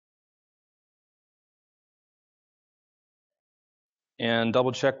And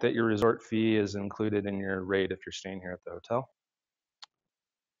double check that your resort fee is included in your rate if you're staying here at the hotel.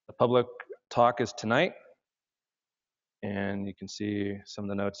 The public talk is tonight, and you can see some of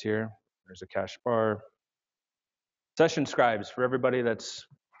the notes here. There's a cash bar. Session scribes for everybody that's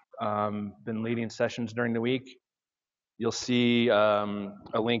been leading sessions during the week. You'll see a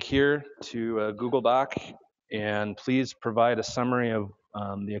link here to a Google Doc, and please provide a summary of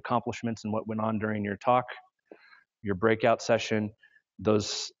the accomplishments and what went on during your talk, your breakout session.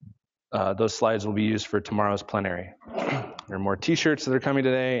 Those slides will be used for tomorrow's plenary. There are more t-shirts that are coming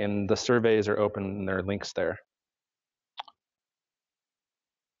today, and the surveys are open, and there are links there.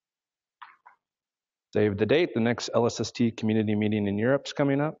 Save the date. The next LSST community meeting in Europe is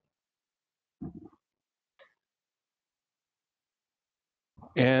coming up.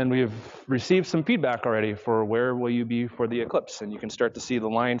 And we've received some feedback already for where will you be for the eclipse, and you can start to see the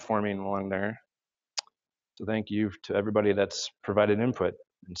line forming along there. So thank you to everybody that's provided input.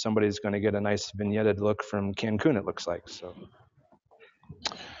 And somebody's going to get a nice vignetted look from Cancun, it looks like. So,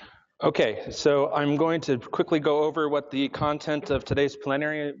 okay, so I'm going to quickly go over what the content of today's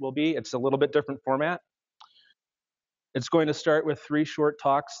plenary will be. It's a little bit different format. It's going to start with 3 short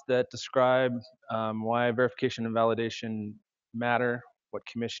talks that describe why verification and validation matter, what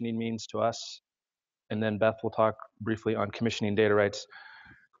commissioning means to us, and then Beth will talk briefly on commissioning data rights.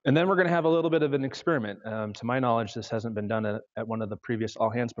 And then we're going to have a little bit of an experiment. To my knowledge, this hasn't been done at one of the previous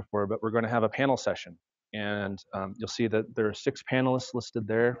all hands before, but we're going to have a panel session. And you'll see that there are 6 panelists listed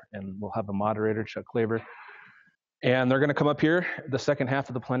there, and we'll have a moderator, Chuck Klaver. And they're going to come up here the second half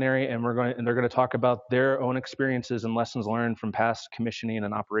of the plenary, and they're going to talk about their own experiences and lessons learned from past commissioning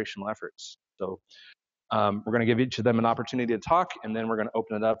and operational efforts. So we're going to give each of them an opportunity to talk, and then we're going to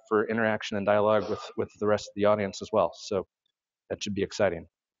open it up for interaction and dialogue with the rest of the audience as well. So that should be exciting.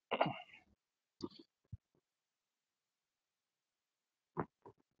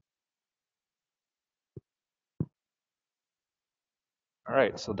 All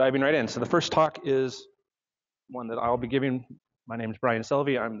right, so diving right in. So the first talk is one that I'll be giving. My name is Brian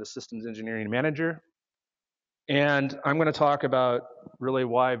Selvey. I'm the Systems Engineering Manager. And I'm going to talk about really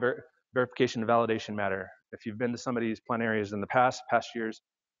why verification and validation matter. If you've been to some of these plenaries in the past years,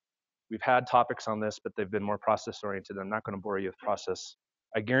 we've had topics on this, but they've been more process-oriented. I'm not going to bore you with process.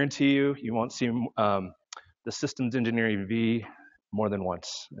 I guarantee you won't see the Systems Engineering V more than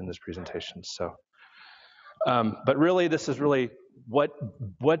once in this presentation. So, but really, this is really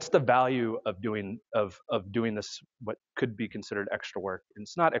what's the value of doing this, what could be considered extra work. And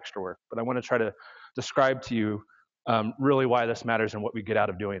it's not extra work, but I want to try to describe to you really why this matters and what we get out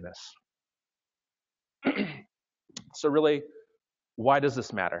of doing this. So really, why does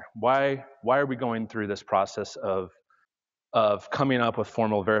this matter? Why are we going through this process of coming up with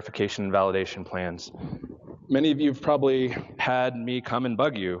formal verification and validation plans? Many of you have probably had me come and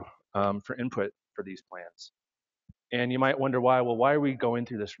bug you for input for these plans. And you might wonder why. Well, why are we going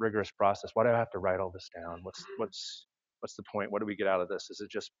through this rigorous process? Why do I have to write all this down? What's the point? What do we get out of this? Is it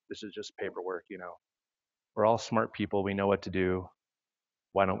just paperwork? You know, we're all smart people. We know what to do.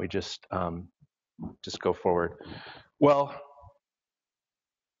 Why don't we just go forward? Well,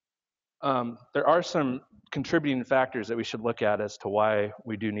 there are some contributing factors that we should look at as to why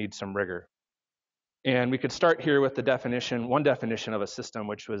we do need some rigor. And we could start here with one definition of a system,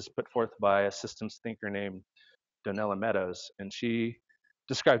 which was put forth by a systems thinker named Donella Meadows, and she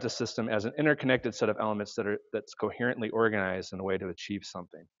describes a system as an interconnected set of elements that's coherently organized in a way to achieve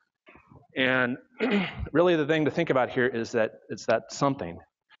something. And really the thing to think about here is that it's that something.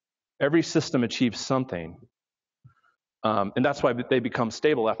 Every system achieves something, and that's why they become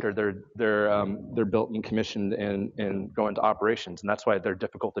stable after they're built and commissioned and go into operations, and that's why they're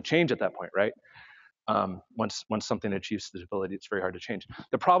difficult to change at that point, right? Once something achieves stability, it's very hard to change.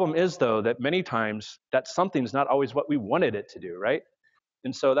 The problem is, though, that many times that something's not always what we wanted it to do, right?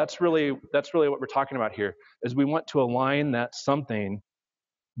 And so that's really what we're talking about here, is we want to align that something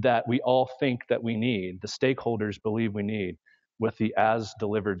that we all think that we need, the stakeholders believe we need, with the as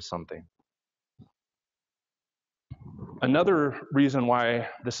delivered something. Another reason why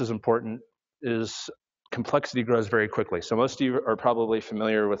this is important is complexity grows very quickly. So most of you are probably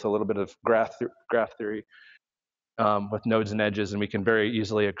familiar with a little bit of graph theory with nodes and edges, and we can very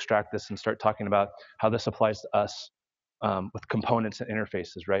easily extract this and start talking about how this applies to us with components and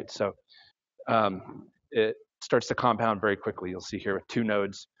interfaces, right? So it starts to compound very quickly. You'll see here with 2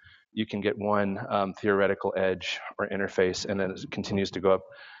 nodes, you can get 1 theoretical edge or interface, and then it continues to go up.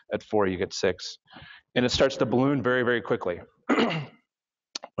 At 4, you get 6. And it starts to balloon very, very quickly.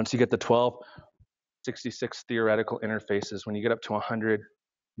 Once you get to 12, 66 theoretical interfaces. When you get up to 100,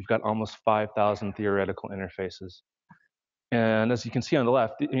 you've got almost 5,000 theoretical interfaces. And as you can see on the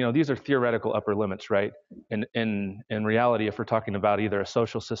left, these are theoretical upper limits, right? In reality, if we're talking about either a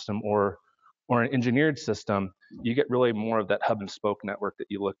social system or an engineered system, you get really more of that hub and spoke network that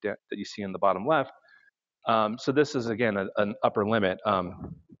you looked at, that you see in the bottom left. So this is, again, an upper limit.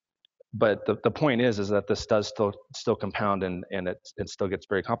 But the point is that this does still compound, and it still gets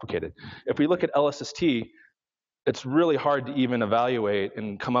very complicated. If we look at LSST, it's really hard to even evaluate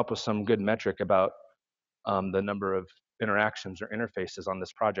and come up with some good metric about the number of interactions or interfaces on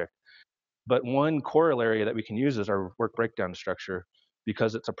this project. But one corollary that we can use is our work breakdown structure,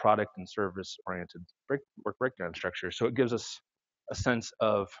 because it's a product and service oriented work breakdown structure. So it gives us a sense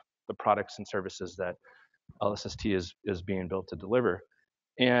of the products and services that LSST is being built to deliver.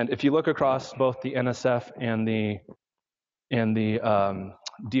 And if you look across both the NSF and the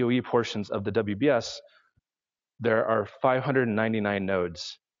DOE portions of the WBS, there are 599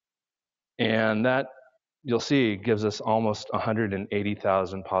 nodes. And that, you'll see, gives us almost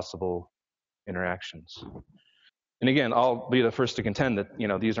 180,000 possible interactions. And again, I'll be the first to contend that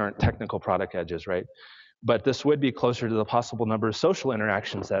these aren't technical product edges, right? But this would be closer to the possible number of social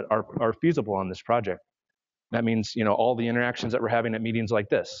interactions that are feasible on this project. That means all the interactions that we're having at meetings like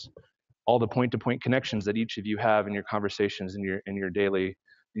this, all the point-to-point connections that each of you have in your conversations in your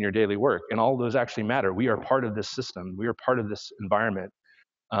daily work, and all of those actually matter. We are part of this system. We are part of this environment.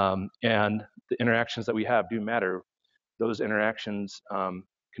 And the interactions that we have do matter. Those interactions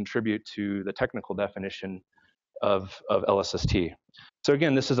contribute to the technical definition of LSST. So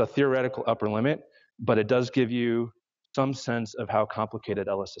again, this is a theoretical upper limit, but it does give you some sense of how complicated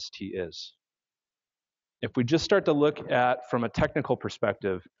LSST is. If we just start to look at from a technical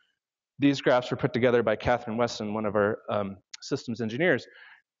perspective, these graphs were put together by Catherine Wesson, one of our systems engineers,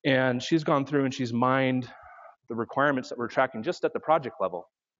 and she's gone through and she's mined the requirements that we're tracking just at the project level.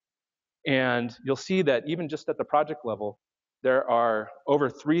 And you'll see that even just at the project level, there are over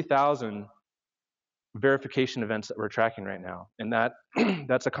 3,000 verification events that we're tracking right now. And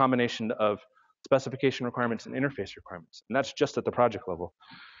that's a combination of specification requirements and interface requirements. And that's just at the project level.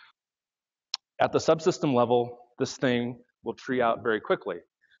 At the subsystem level, this thing will tree out very quickly.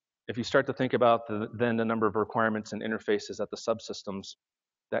 If you start to think about then the number of requirements and interfaces at the subsystems,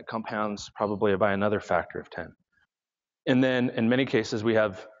 that compounds probably by another factor of 10. And then in many cases, we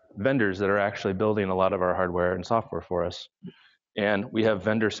have vendors that are actually building a lot of our hardware and software for us. And we have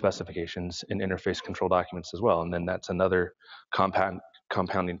vendor specifications and interface control documents as well. And then that's another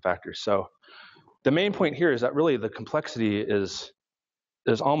compounding factor. So the main point here is that really the complexity is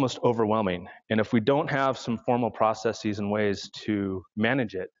almost overwhelming. And if we don't have some formal processes and ways to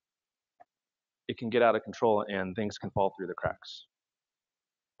manage it, it can get out of control and things can fall through the cracks.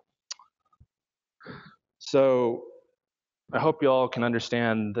 So I hope you all can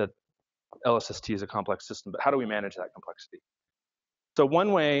understand that LSST is a complex system, but how do we manage that complexity? So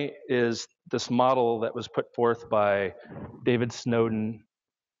one way is this model that was put forth by David Snowden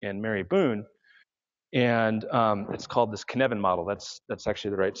and Mary Boone, and it's called this Cynefin model. That's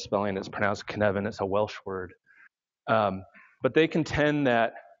actually the right spelling. It's pronounced Cynefin. It's a Welsh word. But they contend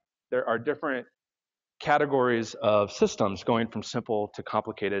that there are different categories of systems going from simple to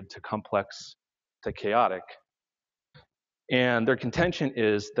complicated to complex to chaotic. And their contention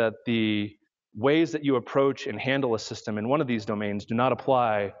is that the ways that you approach and handle a system in one of these domains do not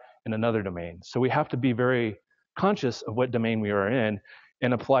apply in another domain. So we have to be very conscious of what domain we are in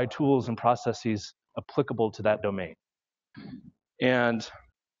and apply tools and processes applicable to that domain. And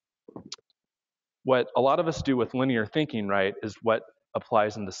what a lot of us do with linear thinking, right, is what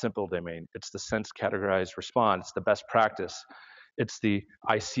applies in the simple domain. It's the sense, categorize, respond. It's the best practice. It's the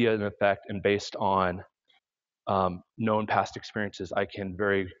I see an effect, and based on known past experiences, I can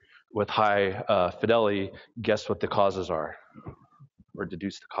with high fidelity, guess what the causes are, or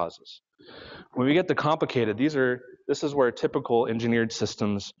deduce the causes. When we get to complicated, this is where typical engineered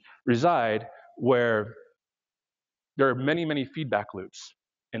systems reside, where there are many, many feedback loops,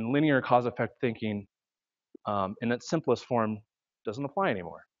 and linear cause-effect thinking in its simplest form doesn't apply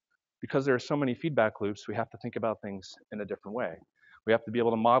anymore. Because there are so many feedback loops, we have to think about things in a different way. We have to be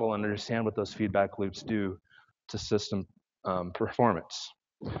able to model and understand what those feedback loops do to system performance.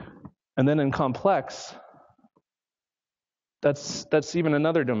 And then in complex, that's even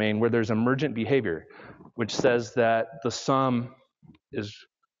another domain where there's emergent behavior, which says that the sum is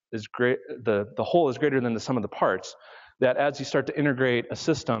great, the whole is greater than the sum of the parts. That as you start to integrate a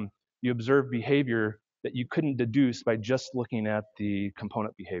system, you observe behavior that you couldn't deduce by just looking at the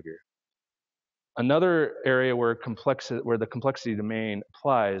component behavior. Another area where the complexity domain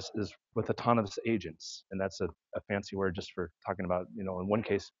applies is with autonomous agents, and that's a fancy word just for talking about, in one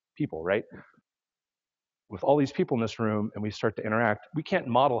case, people, right? with all these people in this room and we start to interact, we can't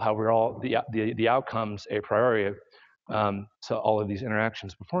model how we're all the outcomes a priori to all of these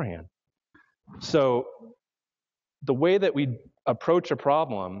interactions beforehand. So the way that we approach a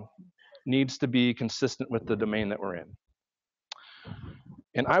problem needs to be consistent with the domain that we're in.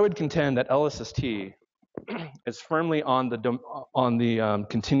 And I would contend that LSST is firmly on the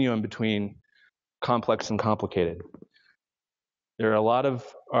continuum between complex and complicated. There are a lot of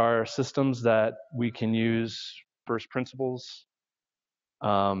our systems that we can use first principles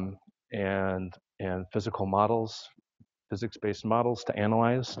and physical models, physics-based models to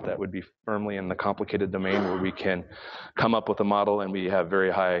analyze. That would be firmly in the complicated domain where we can come up with a model and we have very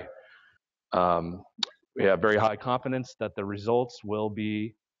high confidence that the results will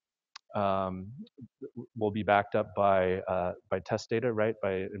be backed up by test data, right,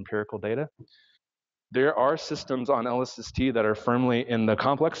 by empirical data. There are systems on LSST that are firmly in the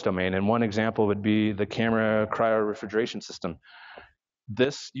complex domain, and one example would be the camera cryo-refrigeration system.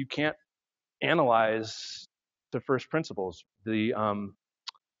 This you can't analyze to first principles. I'm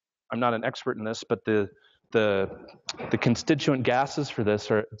not an expert in this, but the constituent gases for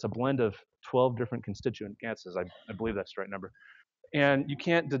this it's a blend of 12 different constituent gases. I believe that's the right number. And you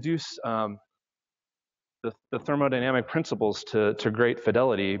can't deduce the thermodynamic principles to great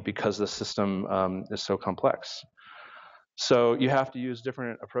fidelity because the system is so complex. So you have to use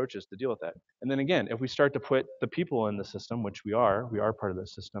different approaches to deal with that. And then again, if we start to put the people in the system, which we are part of the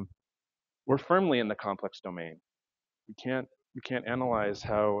system, we're firmly in the complex domain. We can't analyze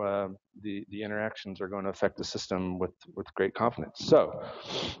how the interactions are going to affect the system with great confidence. So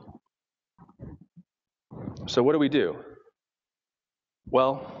what do we do?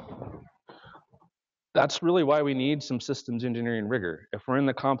 Well, that's really why we need some systems engineering rigor. If we're in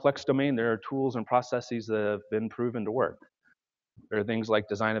the complex domain, there are tools and processes that have been proven to work. There are things like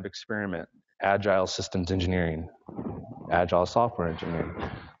design of experiment, agile systems engineering, agile software engineering.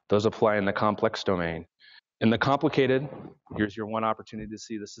 Those apply in the complex domain. In the complicated, here's your one opportunity to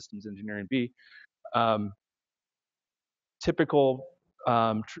see the systems engineering be. Typical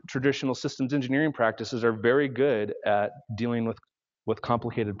traditional systems engineering practices are very good at dealing with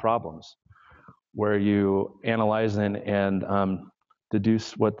complicated problems, where you analyze and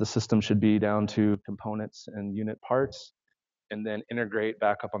deduce what the system should be down to components and unit parts, and then integrate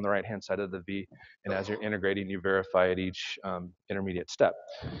back up on the right-hand side of the V. And as you're integrating, you verify at each intermediate step.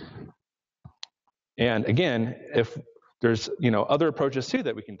 And again, if there's other approaches too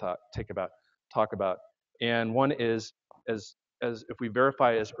that we can talk about, and one is as if we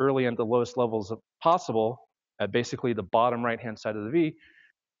verify as early and the lowest levels possible at basically the bottom right-hand side of the V,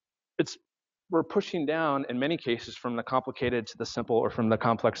 we're pushing down in many cases from the complicated to the simple, or from the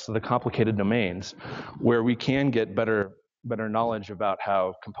complex to the complicated domains, where we can get better knowledge about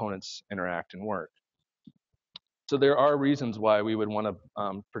how components interact and work. So there are reasons why we would want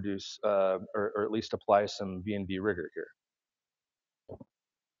to produce or at least apply some V&V rigor here.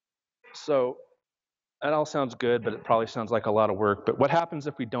 So that all sounds good, but it probably sounds like a lot of work. But what happens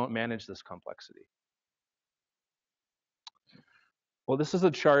if we don't manage this complexity? Well, this is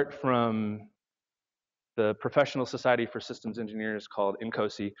a chart from the Professional Society for Systems Engineers called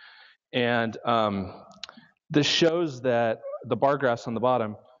INCOSE. And this shows that the bar graphs on the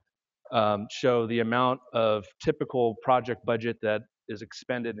bottom show the amount of typical project budget that is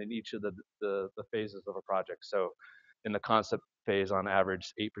expended in each of the phases of a project. So in the concept phase, on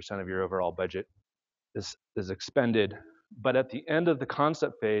average, 8% of your overall budget is expended. But at the end of the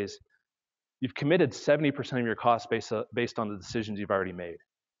concept phase, you've committed 70% of your costs based on the decisions you've already made.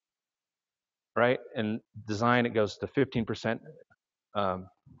 Right? In design, it goes to 15%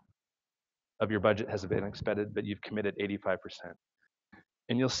 of your budget has been expended, but you've committed 85%.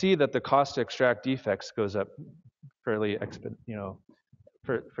 And you'll see that the cost to extract defects goes up fairly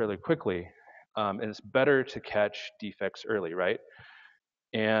quickly. And it's better to catch defects early, right?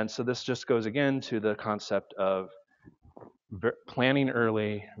 And so this just goes again to the concept of planning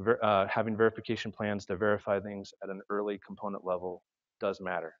early, having verification plans to verify things at an early component level does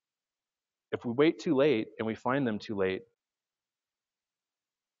matter. If we wait too late and we find them too late,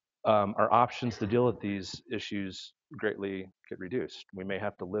 our options to deal with these issues greatly get reduced. We may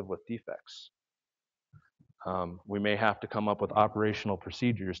have to live with defects. We may have to come up with operational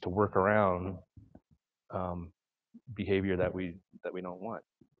procedures to work around behavior that we don't want.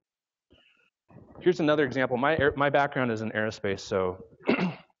 Here's another example. My background is in aerospace, so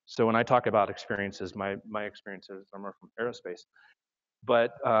so when I talk about experiences, my experiences are more from aerospace.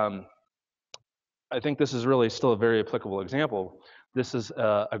 But I think this is really still a very applicable example. This is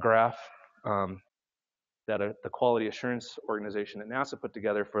a graph that the quality assurance organization at NASA put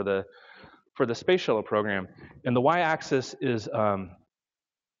together for the for the space shuttle program. And the y-axis is a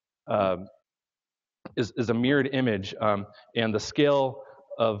mirrored image, and the scale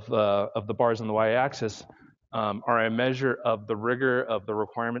of the bars on the y-axis are a measure of the rigor of the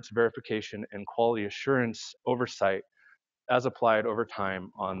requirements verification and quality assurance oversight as applied over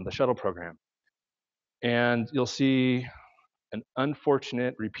time on the shuttle program. And you'll see an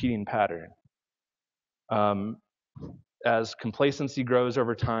unfortunate repeating pattern. As complacency grows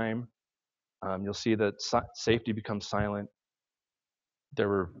over time, you'll see that safety becomes silent. There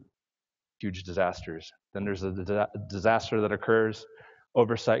were huge disasters. Then there's a disaster that occurs,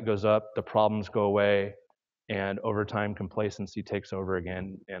 oversight goes up, the problems go away, and over time complacency takes over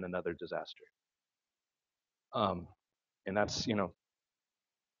again, and another disaster. And that's,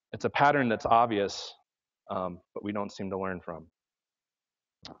 it's a pattern that's obvious, but we don't seem to learn from.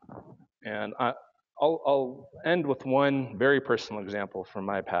 And I'll end with one very personal example from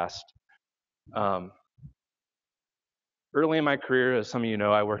my past. Early in my career, as some of you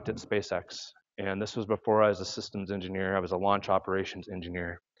know, I worked at SpaceX, and this was before I was a systems engineer. I was a launch operations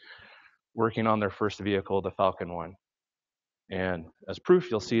engineer working on their first vehicle, the Falcon 1. And as proof,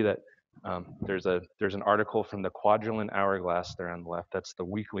 you'll see that there's an article from the Kwajalein Hourglass there on the left. That's the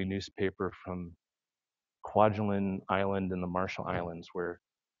weekly newspaper from Kwajalein Island in the Marshall Islands, where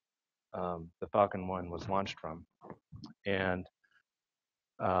the Falcon 1 was launched from. And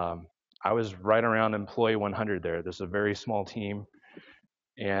I was right around employee 100 there. There's a very small team.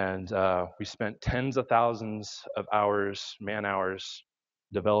 And we spent tens of thousands of hours, man hours,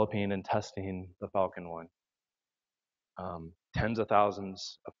 developing and testing the Falcon 1. Tens of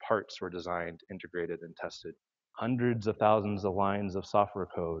thousands of parts were designed, integrated, and tested. Hundreds of thousands of lines of software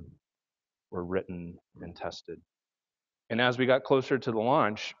code were written and tested. And as we got closer to the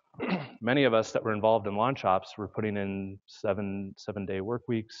launch, many of us that were involved in launch ops were putting in seven-day work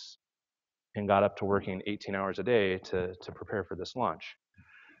weeks and got up to working 18 hours a day to prepare for this launch.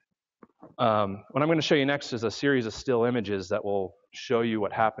 What I'm going to show you next is a series of still images that will show you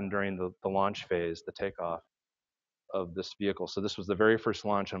what happened during the launch phase, the takeoff of this vehicle. So this was the very first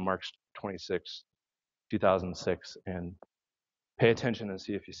launch on March 26, 2006. And pay attention and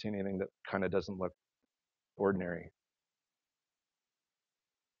see if you see anything that kind of doesn't look ordinary.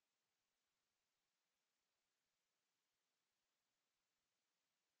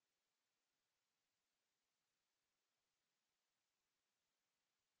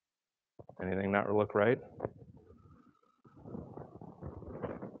 Anything not look right?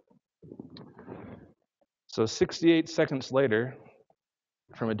 So 68 seconds later,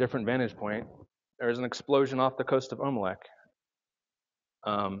 from a different vantage point, there was an explosion off the coast of Omelek.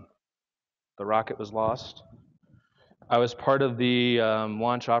 The rocket was lost. I was part of the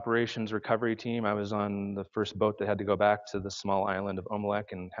launch operations recovery team. I was on the first boat that had to go back to the small island of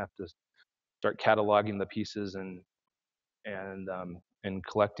Omelek and have to start cataloging the pieces and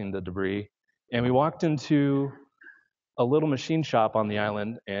collecting the debris. And we walked into a little machine shop on the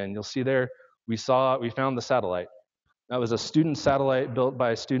island, and you'll see there we found the satellite. That was a student satellite built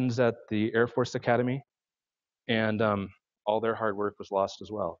by students at the Air Force Academy, and all their hard work was lost as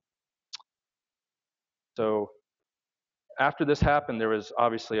well. So after this happened, there was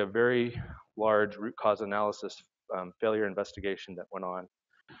obviously a very large root cause analysis failure investigation that went on.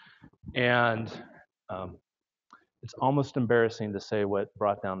 And it's almost embarrassing to say what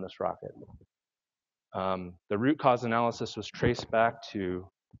brought down this rocket. The root cause analysis was traced back to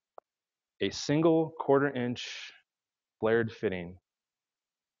a single quarter-inch flared fitting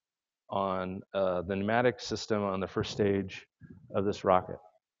on the pneumatic system on the first stage of this rocket.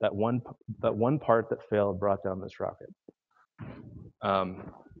 That one part that failed brought down this rocket.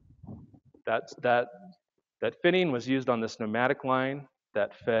 That fitting was used on this pneumatic line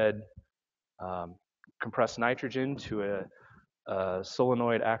that fed compressed nitrogen to a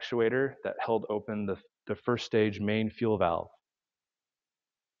solenoid actuator that held open the first stage main fuel valve.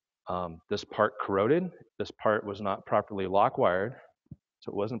 This part corroded. This part was not properly lock wired,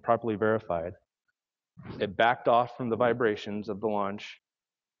 so it wasn't properly verified. It backed off from the vibrations of the launch.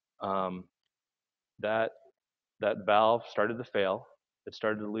 That valve started to fail. It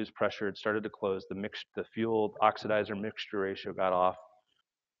started to lose pressure. It started to close. The fuel oxidizer mixture ratio got off,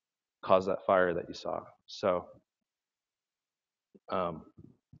 caused that fire that you saw. So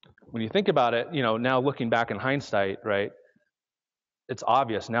when you think about it, now looking back in hindsight, right? It's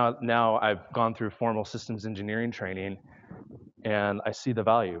obvious now. I've gone through formal systems engineering training, and I see the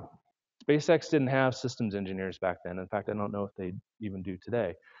value. SpaceX didn't have systems engineers back then. In fact, I don't know if they even do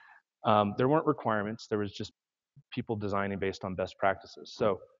today. There weren't requirements. There was just people designing based on best practices.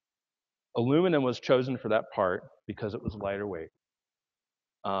 So aluminum was chosen for that part because it was lighter weight.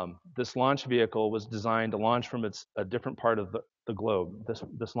 This launch vehicle was designed to launch from a different part of the globe.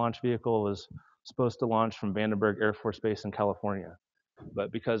 This launch vehicle was supposed to launch from Vandenberg Air Force Base in California,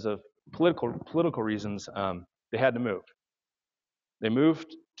 but because of political reasons, they had to move. They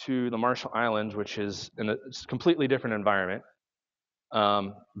moved to the Marshall Islands, which is in a completely different environment,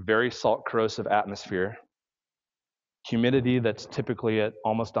 very salt corrosive atmosphere, humidity that's typically at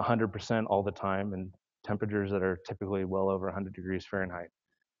almost 100% all the time, and temperatures that are typically well over 100 degrees Fahrenheit.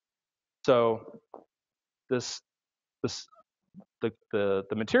 So this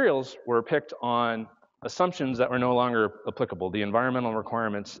the materials were picked on assumptions that were no longer applicable. The environmental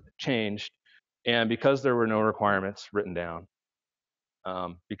requirements changed, and because there were no requirements written down,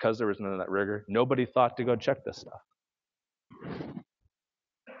 because there was none of that rigor, nobody thought to go check this stuff.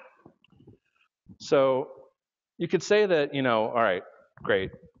 So you could say that, all right,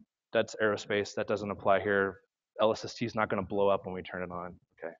 great, that's aerospace, that doesn't apply here. LSST is not going to blow up when we turn it on.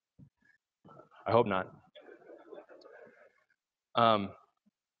 Okay, I hope not.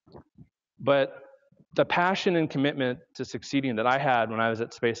 But the passion and commitment to succeeding that I had when I was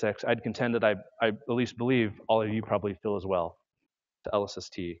at SpaceX, I'd contend that I at least believe all of you probably feel as well to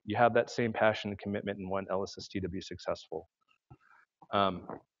LSST. You have that same passion and commitment and want LSST to be successful.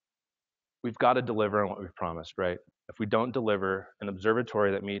 We've got to deliver on what we've promised, right? If we don't deliver an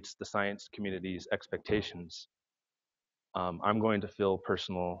observatory that meets the science community's expectations, I'm going to feel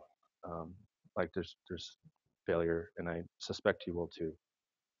personal, like there's failure, and I suspect you will too.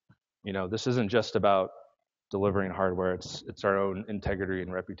 This isn't just about delivering hardware; it's our own integrity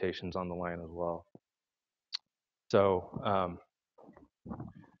and reputations on the line as well. So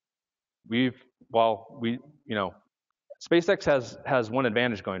SpaceX has one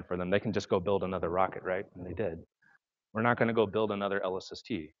advantage going for them. They can just go build another rocket, right? And they did. We're not going to go build another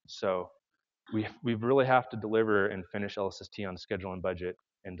LSST. So we really have to deliver and finish LSST on schedule and budget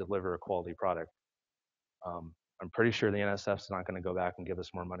and deliver a quality product. I'm pretty sure the NSF is not going to go back and give us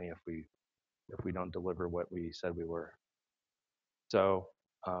more money if we don't deliver what we said we were. So,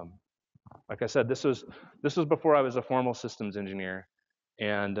 like I said, this was before I was a formal systems engineer,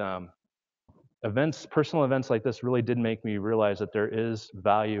 and personal events like this really did make me realize that there is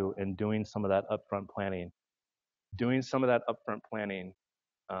value in doing some of that upfront planning. Doing some of that upfront planning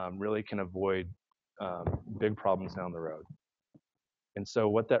really can avoid big problems down the road. And so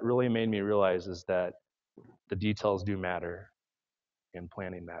what that really made me realize is that the details do matter and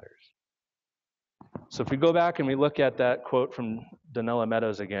planning matters. So if we go back and we look at that quote from Donella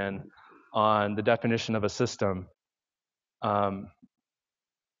Meadows again on the definition of a system,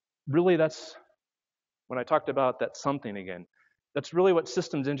 really that's, when I talked about that something again, that's really what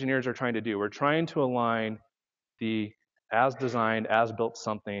systems engineers are trying to do. We're trying to align the as designed, as built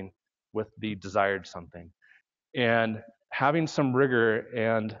something with the desired something. And having some rigor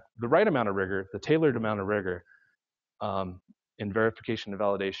and the right amount of rigor, the tailored amount of rigor in verification and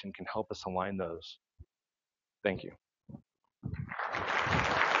validation can help us align those. Thank you.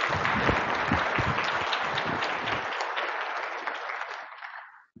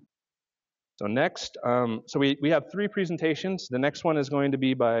 So next, so we have 3 presentations. The next one is going to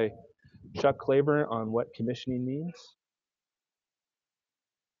be by Chuck Claver on what commissioning means.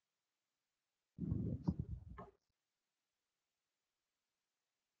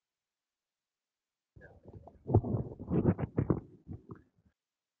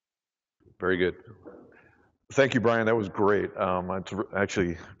 Very good. Thank you, Brian. That was great. It's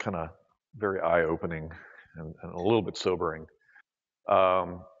actually kind of very eye-opening and a little bit sobering.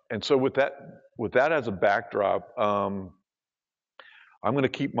 And so with that as a backdrop, I'm going to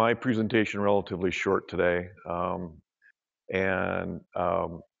keep my presentation relatively short today. And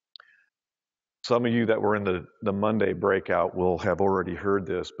some of you that were in the Monday breakout will have already heard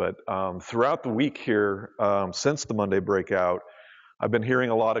this, but throughout the week here, since the Monday breakout, I've been hearing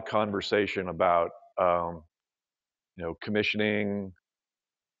a lot of conversation about commissioning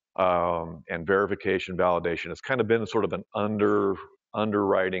and verification validation. It's kind of been sort of an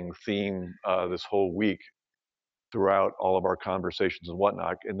underwriting theme this whole week throughout all of our conversations and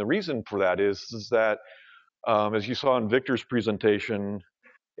whatnot. And the reason for that is that, as you saw in Victor's presentation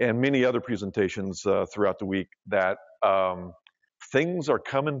and many other presentations throughout the week, that things are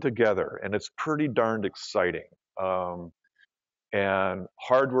coming together, and it's pretty darned exciting. And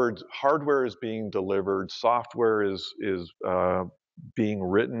hardware is being delivered, software is being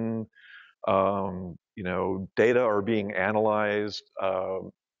written, data are being analyzed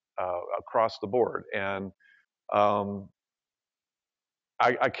across the board. And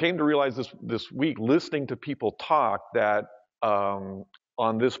I came to realize this week, listening to people talk, that a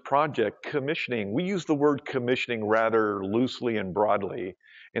on this project, commissioning, we use the word commissioning rather loosely and broadly,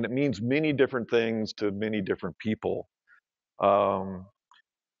 and it means many different things to many different people.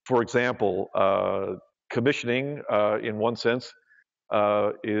 For example, commissioning, in one sense,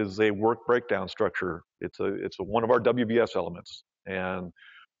 is a work breakdown structure. It's one of our WBS elements, and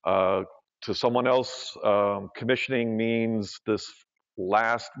to someone else, commissioning means this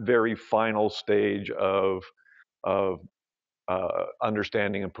last, very final stage of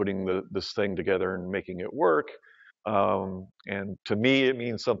understanding and putting this thing together and making it work. And to me, it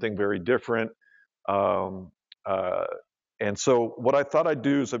means something very different. Um, uh, and so what I thought I'd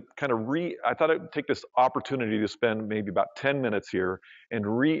do is I thought I'd take this opportunity to spend maybe about 10 minutes here and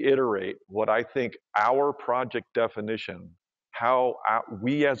reiterate what I think our project definition, how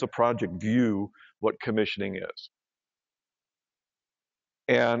we as a project view what commissioning is.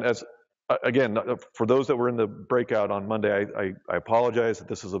 And as again, for those that were in the breakout on Monday, I apologize that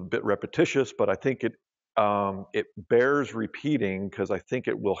this is a bit repetitious, but I think it bears repeating because I think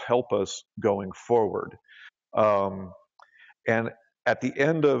it will help us going forward. And at the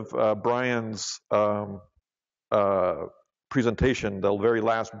end of Brian's presentation, the very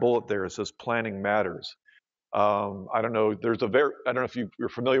last bullet there, it says planning matters. I don't know. I don't know if you're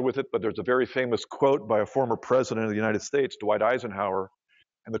familiar with it, but there's a very famous quote by a former president of the United States, Dwight Eisenhower,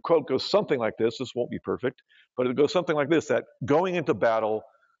 and the quote goes something like this. This won't be perfect, but it goes something like this: that going into battle,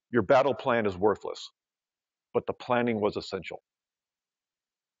 your battle plan is worthless, but the planning was essential.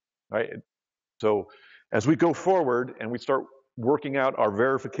 Right? So as we go forward and we start working out our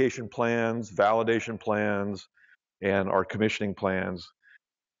verification plans, validation plans, and our commissioning plans,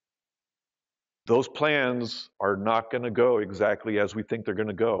 those plans are not going to go exactly as we think they're going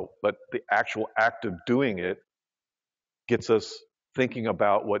to go, but the actual act of doing it gets us thinking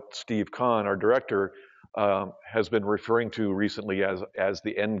about what Steve Kahn, our director, has been referring to recently as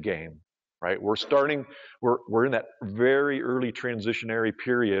the end game. Right? We're in that very early transitionary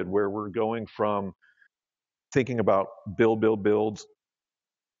period where we're going from thinking about builds,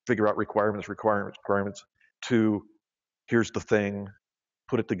 figure out requirements, to here's the thing,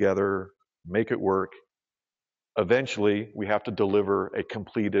 put it together, make it work. Eventually, we have to deliver a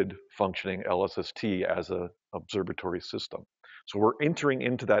completed functioning LSST as an observatory system. So we're entering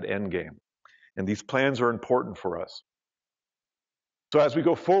into that end game, and these plans are important for us. So as we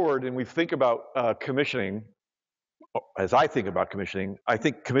go forward and we think about commissioning, as I think about commissioning, I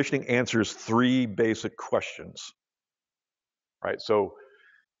think commissioning answers three basic questions. Right? So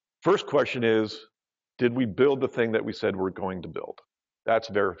first question is, did we build the thing that we said we're going to build? That's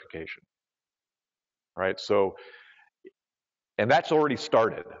verification. Right? So, and that's already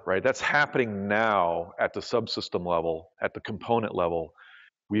started, right? That's happening now at the subsystem level, at the component level.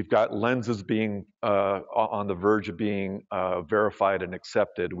 We've got lenses being on the verge of being verified and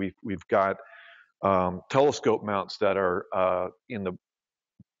accepted. We've got telescope mounts that are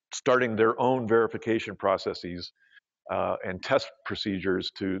starting their own verification processes and test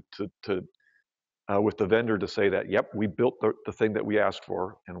procedures to with the vendor to say that, yep, we built the thing that we asked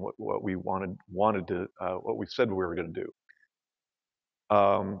for and what we wanted to, what we said we were going to do.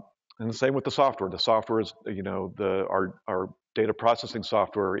 And the same with the software. The software is, our data processing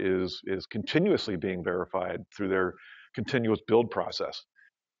software is continuously being verified through their continuous build process.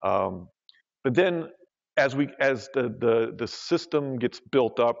 But then, as the system gets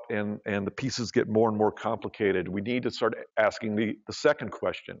built up and the pieces get more and more complicated, we need to start asking the second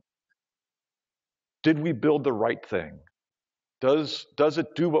question: did we build the right thing? Does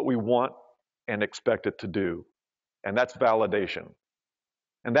it do what we want and expect it to do? And that's validation.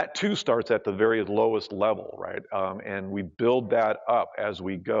 And that too starts at the very lowest level, right? And we build that up as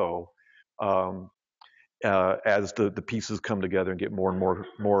we go, as the pieces come together and get more and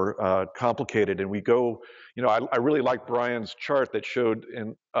more complicated. And we go, I really like Brian's chart that showed,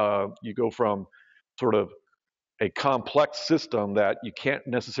 you go from sort of a complex system that you can't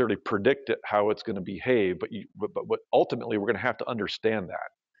necessarily predict how it's going to behave, but ultimately we're going to have to understand that.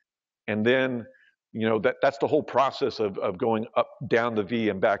 And then, that's the whole process of going up, down the V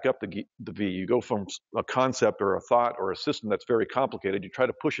and back up the V. You go from a concept or a thought or a system that's very complicated, you try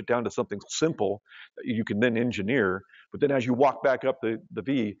to push it down to something simple that you can then engineer. But then as you walk back up the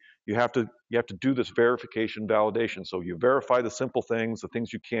V, you have to do this verification validation. So you verify the simple things, the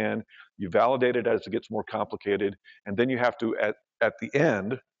things you can, you validate it as it gets more complicated, and then you have to, at the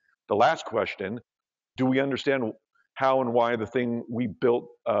end, the last question, do we understand how and why the thing we built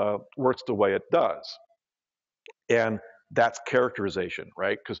works the way it does? And that's characterization,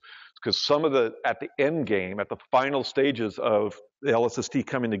 right? Because some of at the end game, at the final stages of the LSST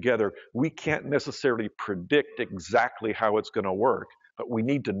coming together, we can't necessarily predict exactly how it's going to work, But we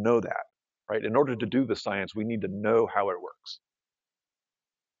need to know that, right? In order to do the science, we need to know how it works.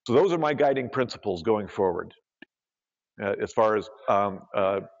 So those are my guiding principles going forward, as far as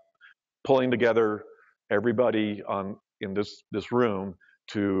pulling together everybody in this room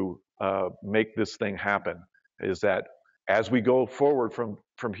to make this thing happen. Is that as we go forward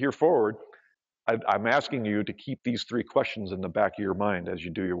from here forward, I'm asking you to keep these three questions in the back of your mind as you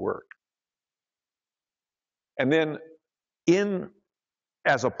do your work. And then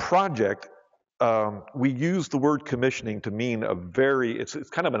as a project, we use the word commissioning to mean it's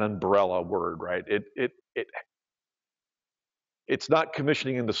kind of an umbrella word, right? It's not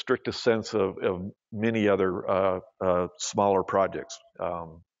commissioning in the strictest sense of many other smaller projects.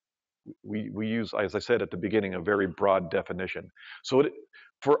 We use, as I said at the beginning, a very broad definition. So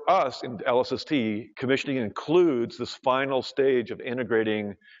for us in LSST, commissioning includes this final stage of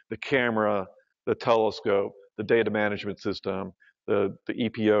integrating the camera, the telescope, the data management system, the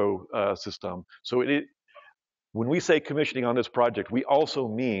EPO system. So when we say commissioning on this project, we also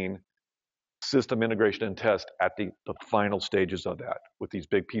mean system integration and test at the final stages of that, with these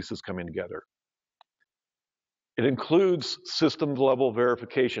big pieces coming together. It includes system level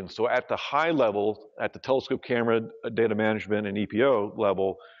verification. So at the high level, at the telescope camera, data management, and EPO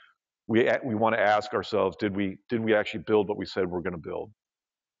level, we want to ask ourselves, did we actually build what we said we're going to build?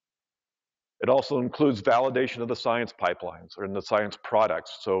 It also includes validation of the science pipelines or in the science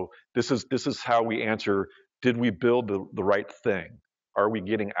products. So this is how we answer, did we build the right thing? Are we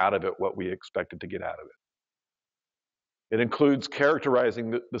getting out of it what we expected to get out of it? It includes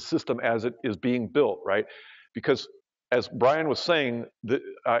characterizing the system as it is being built, right? Because as Brian was saying,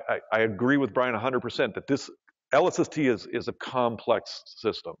 I agree with Brian 100% that this LSST is a complex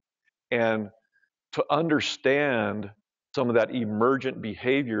system. And to understand some of that emergent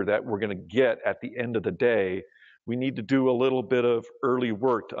behavior that we're going to get at the end of the day, we need to do a little bit of early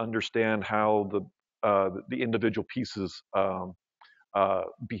work to understand how the individual pieces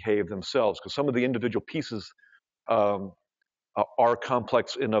behave themselves. Because some of the individual pieces are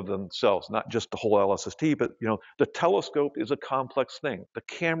complex in of themselves, not just the whole LSST, but the telescope is a complex thing. The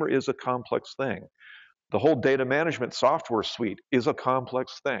camera is a complex thing. The whole data management software suite is a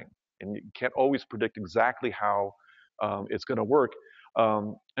complex thing, and you can't always predict exactly how it's going to work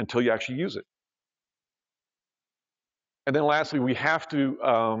until you actually use it. And then lastly, we have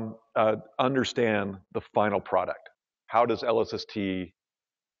to understand the final product. How does LSST,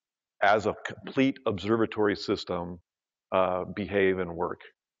 as a complete observatory system, behave and work?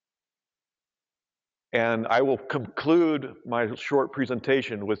 And I will conclude my short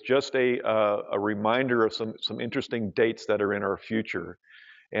presentation with just a reminder of some interesting dates that are in our future.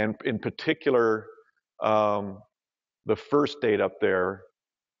 And in particular, the first date up there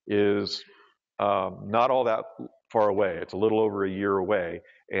is not all that far away. It's a little over a year away.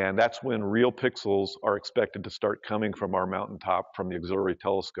 And that's when real pixels are expected to start coming from our mountaintop from the auxiliary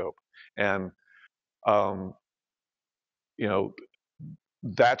telescope. And,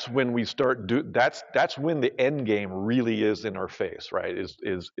 that's when we start that's when the end game really is in our face, right?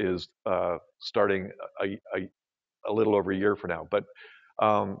 Is starting a little over a year from now. But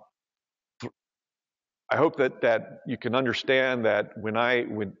I hope that you can understand that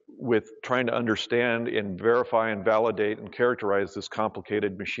with trying to understand and verify and validate and characterize this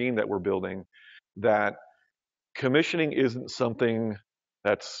complicated machine that we're building, that commissioning isn't something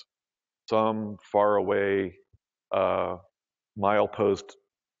that's some far away milepost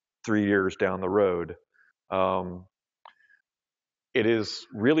 3 years down the road. It is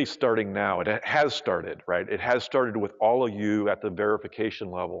really starting now. It has started, right? It has started with all of you at the verification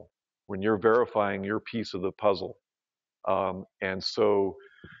level when you're verifying your piece of the puzzle. And so,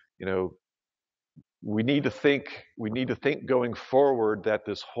 we need to think going forward that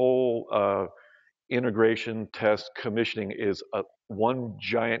this whole integration, test, commissioning is one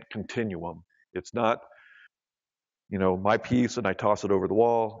giant continuum. It's not my piece and I toss it over the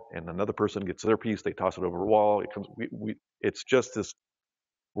wall, and another person gets their piece, they toss it over the wall. It comes. It's just this.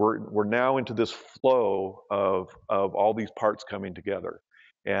 We're now into this flow of all these parts coming together,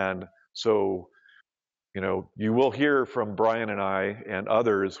 and so you will hear from Brian and I and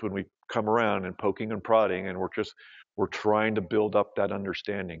others when we come around and poking and prodding, and we're trying to build up that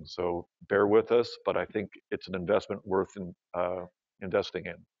understanding. So bear with us, but I think it's an investment worth investing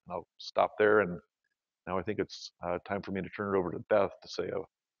in. I'll stop there and. Now I think it's time for me to turn it over to Beth to say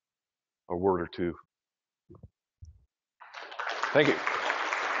a word or two. Thank you.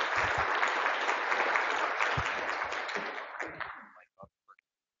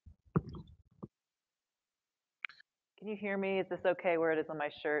 Can you hear me? Is this okay where it is on my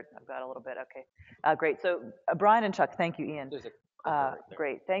shirt? I've got a little bit. Okay. Great. So Brian and Chuck, thank you, Ian.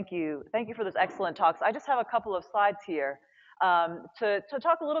 Great. Thank you. Thank you for those excellent talks. I just have a couple of slides here to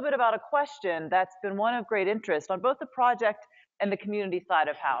talk a little bit about a question that's been one of great interest on both the project and the community side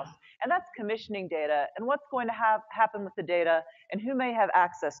of house, and that's commissioning data and what's going to happen with the data and who may have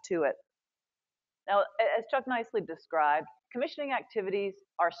access to it. Now, as Chuck nicely described, commissioning activities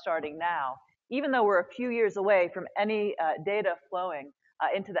are starting now, even though we're a few years away from any data flowing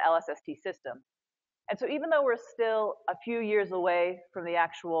into the LSST system. And so even though we're still a few years away from the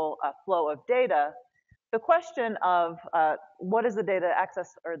actual flow of data, the question of what is the data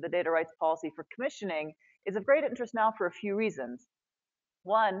access or the data rights policy for commissioning is of great interest now for a few reasons.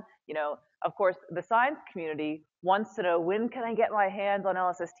 One, of course, the science community wants to know, when can I get my hands on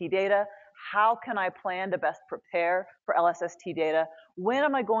LSST data? How can I plan to best prepare for LSST data? When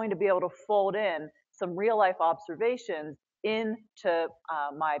am I going to be able to fold in some real life observations into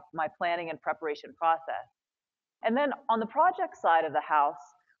my planning and preparation process? And then on the project side of the house,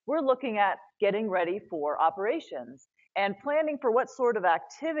 we're looking at getting ready for operations and planning for what sort of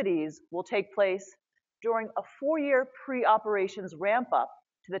activities will take place during a 4-year pre-operations ramp up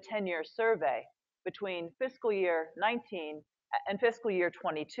to the 10-year survey between fiscal year 19 and fiscal year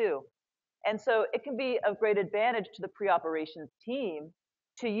 22. And so it can be of great advantage to the pre-operations team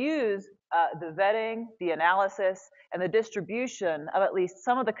to use the vetting, the analysis, and the distribution of at least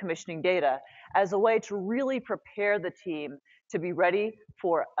some of the commissioning data as a way to really prepare the team to be ready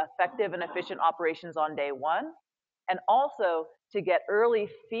for effective and efficient operations on day one, and also to get early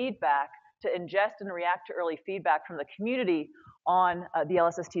feedback, to ingest and react to early feedback from the community on the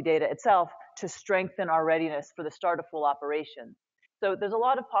LSST data itself to strengthen our readiness for the start of full operations. So there's a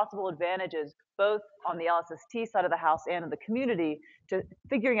lot of possible advantages, both on the LSST side of the house and in the community, to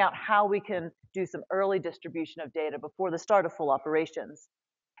figuring out how we can do some early distribution of data before the start of full operations.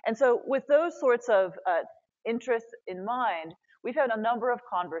 And so with those sorts of interests in mind, we've had a number of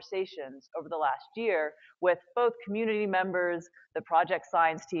conversations over the last year with both community members, the project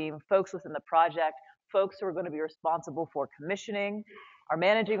science team, folks within the project, folks who are going to be responsible for commissioning, our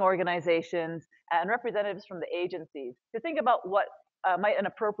managing organizations, and representatives from the agencies to think about what might an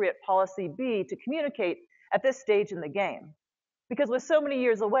appropriate policy be to communicate at this stage in the game. Because with so many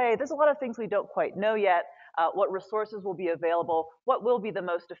years away, there's a lot of things we don't quite know yet, what resources will be available, what will be the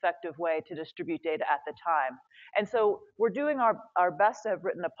most effective way to distribute data at the time. And so we're doing our best to have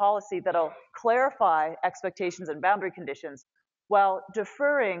written a policy that'll clarify expectations and boundary conditions while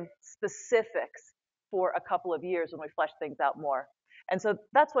deferring specifics for a couple of years when we flesh things out more. And so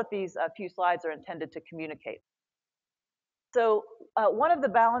that's what these few slides are intended to communicate. So one of the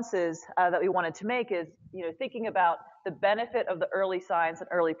balances that we wanted to make is, thinking about the benefit of the early science and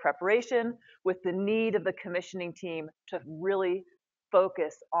early preparation with the need of the commissioning team to really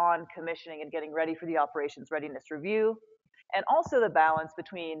focus on commissioning and getting ready for the operations readiness review, and also the balance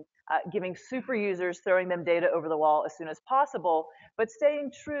between giving super users, throwing them data over the wall as soon as possible, but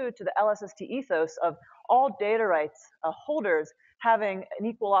staying true to the LSST ethos of all data rights holders having an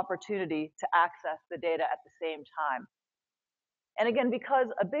equal opportunity to access the data at the same time. And again, because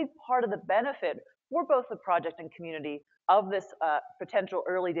a big part of the benefit for both the project and community of this potential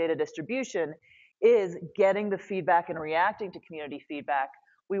early data distribution is getting the feedback and reacting to community feedback,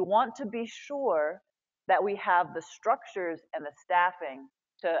 we want to be sure that we have the structures and the staffing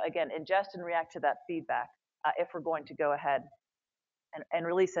to, again, ingest and react to that feedback if we're going to go ahead and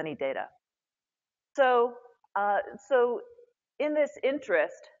release any data. So in this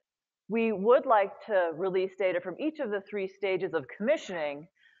interest, we would like to release data from each of the 3 stages of commissioning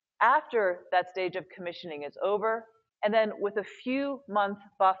after that stage of commissioning is over, and then with a few month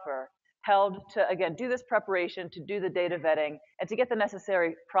buffer held to, again, do this preparation, to do the data vetting, and to get the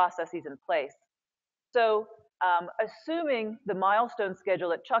necessary processes in place. So assuming the milestone schedule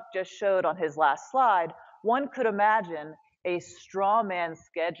that Chuck just showed on his last slide, one could imagine a straw man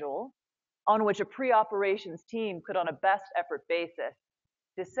schedule on which a pre-operations team could, on a best effort basis,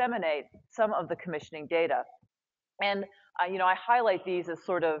 disseminate some of the commissioning data. And I highlight these as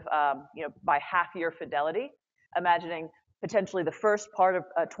sort of by half-year fidelity, imagining potentially the first part of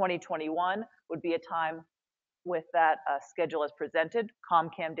 2021 would be a time with that schedule as presented.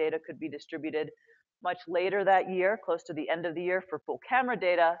 ComCam data could be distributed much later that year, close to the end of the year for full camera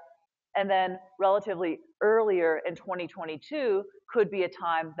data. And then relatively earlier in 2022 could be a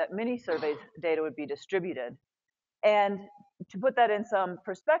time that mini surveys data would be distributed. And to put that in some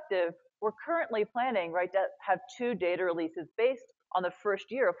perspective, we're currently planning, to have 2 data releases based on the first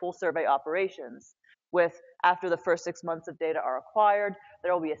year of full survey operations. With after the first 6 months of data are acquired,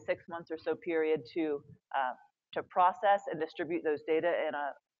 there will be a 6 months or so period to process and distribute those data in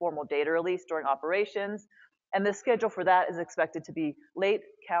a formal data release during operations. And the schedule for that is expected to be late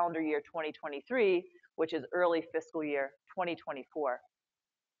calendar year 2023, which is early fiscal year 2024.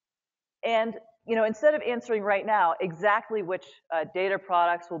 And instead of answering right now exactly which data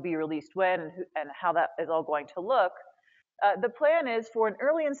products will be released when and how that is all going to look, the plan is for an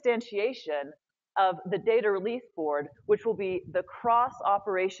early instantiation of the data release board, which will be the cross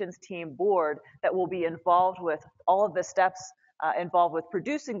operations team board that will be involved with all of the steps involved with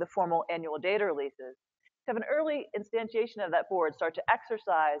producing the formal annual data releases. To have an early instantiation of that board, start to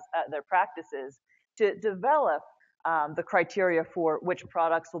exercise their practices, to develop the criteria for which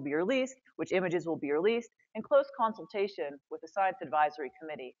products will be released, which images will be released, in close consultation with the Science Advisory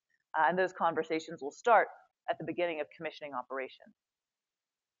Committee. And those conversations will start at the beginning of commissioning operations.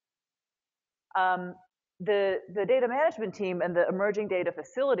 The data management team and the emerging data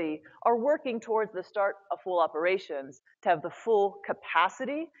facility are working towards the start of full operations to have the full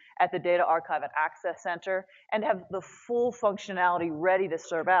capacity at the Data Archive and Access Center and have the full functionality ready to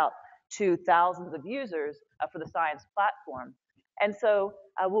serve out to thousands of users for the science platform. And so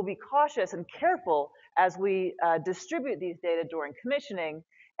we'll be cautious and careful as we distribute these data during commissioning.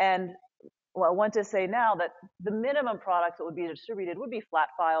 And well, I want to say now that the minimum products that would be distributed would be flat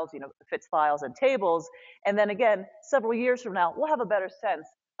files, FITS files and tables. And then again, several years from now, we'll have a better sense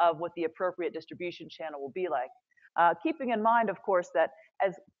of what the appropriate distribution channel will be like. Keeping in mind, of course, that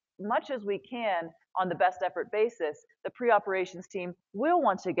as much as we can on the best effort basis, the pre-operations team will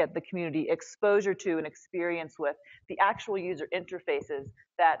want to get the community exposure to and experience with the actual user interfaces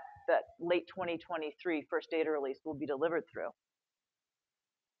that late 2023 first data release will be delivered through.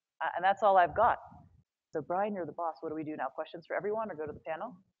 And that's all I've got. So Brian, you're the boss. What do we do now? Questions for everyone or go to the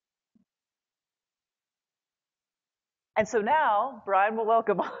panel? And so now, Brian will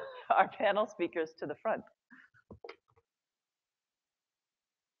welcome our panel speakers to the front.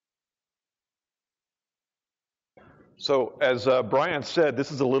 So as Brian said,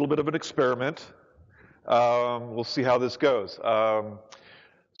 this is a little bit of an experiment. We'll see how this goes.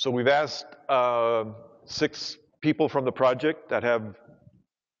 So we've asked 6 people from the project that have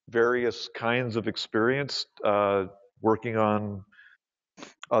various kinds of experience working on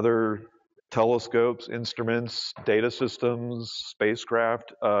other telescopes, instruments, data systems,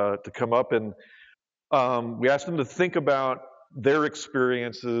 spacecraft to come up, and we asked them to think about their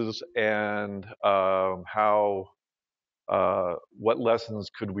experiences and how what lessons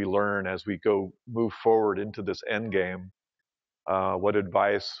could we learn as we move forward into this end game. What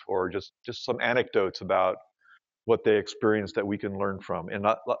advice or just some anecdotes about what they experienced that we can learn from. And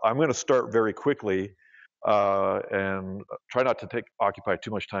I'm going to start very quickly and try not to occupy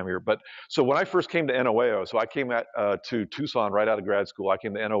too much time here. But so when I first came to NOAO, so I came to Tucson right out of grad school. I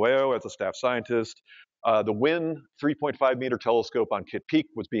came to NOAO as a staff scientist. The WIN 3.5 meter telescope on Kitt Peak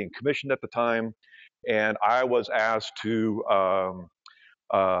was being commissioned at the time, and I was asked to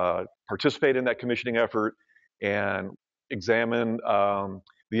participate in that commissioning effort and examine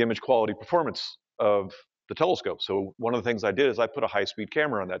the image quality performance of the telescope. So one of the things I did is I put a high-speed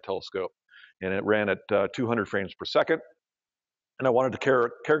camera on that telescope, and it ran at 200 frames per second. And I wanted to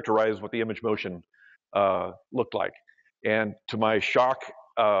characterize what the image motion looked like. And to my shock,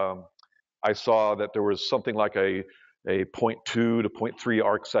 I saw that there was something like a 0.2 to 0.3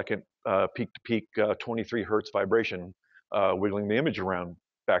 arc second peak-to-peak 23 hertz vibration wiggling the image around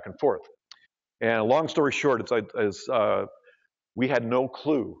back and forth. And long story short, we had no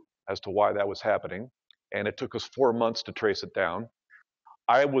clue as to why that was happening. And it took us 4 months to trace it down.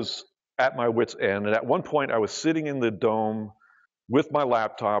 I was at my wit's end, and at one point I was sitting in the dome with my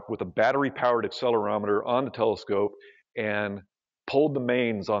laptop with a battery-powered accelerometer on the telescope and pulled the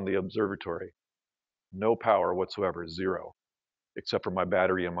mains on the observatory. No power whatsoever, 0, except for my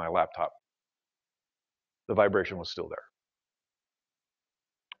battery and my laptop. The vibration was still there.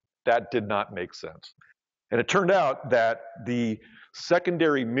 That did not make sense. And it turned out that the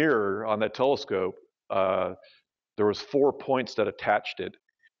secondary mirror on that telescope, there was 4 points that attached it.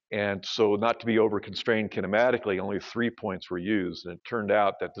 And so not to be over-constrained kinematically, only 3 points were used. And it turned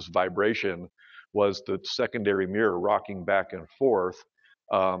out that this vibration was the secondary mirror rocking back and forth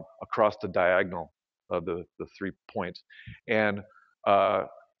across the diagonal of the 3 points. And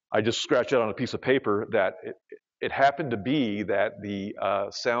I just scratched out on a piece of paper that it happened to be that the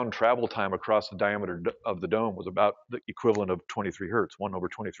sound travel time across the diameter of the dome was about the equivalent of 23 hertz, 1 over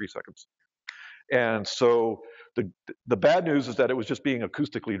 23 seconds. And so the bad news is that it was just being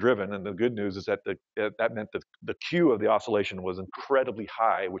acoustically driven, and the good news is that that meant that the Q of the oscillation was incredibly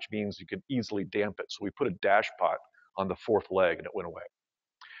high, which means you could easily damp it. So we put a dash pot on the 4th leg, and it went away.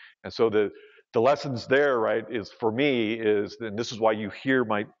 And so the lessons there, right, is for me is, and this is why you hear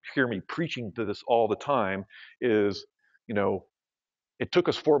me preaching to this all the time, is, you know, it took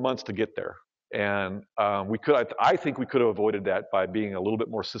us 4 months to get there. And I think we could have avoided that by being a little bit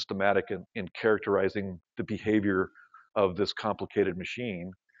more systematic in characterizing the behavior of this complicated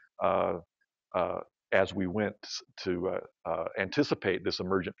machine uh, as we went to anticipate this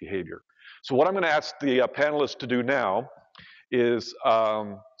emergent behavior. So what I'm going to ask the panelists to do now is,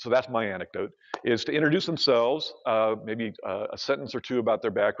 so that's my anecdote, is to introduce themselves, maybe a sentence or two about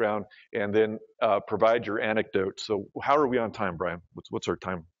their background, and then provide your anecdote. So how are we on time, Brian? What's our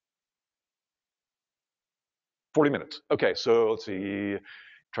time? 40 minutes. Okay, so let's see,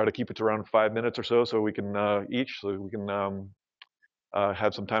 try to keep it to around 5 minutes or so we can so we can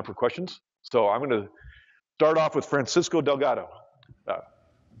have some time for questions. So I'm going to start off with Francisco Delgado.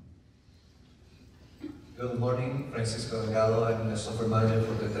 Good morning, Francisco Delgado. I'm the software manager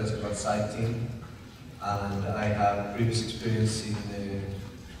for the Telescope site team, and I have previous experience in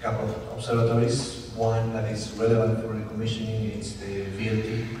a couple of observatories. One that is relevant for the commissioning is the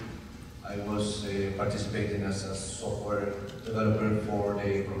VLT. I was participating as a software developer for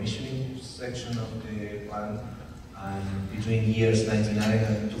the commissioning section of the plan, and between years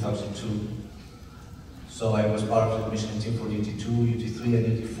 1999 and 2002. So I was part of the commissioning team for UT2, UT3, and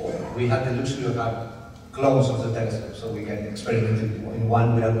UT4. We had the luxury of having clones of the telescope, so we can experiment in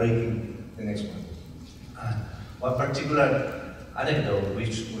one without breaking the next one. One particular anecdote,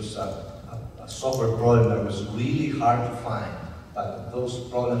 which was a software problem that was really hard to find, but those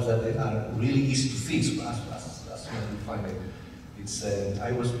problems that are really easy to fix as soon as we find it. It's,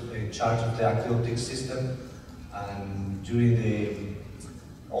 I was in charge of the active optics system, and during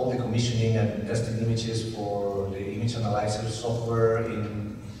all the commissioning and testing images for the image analyzer software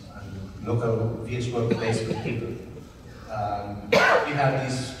in local VxWorks-based computer. We had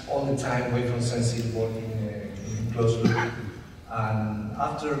this all the time, waveform sensing working in closed loop. And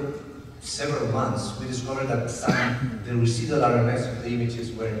after several months, we discovered that the residual RMS of the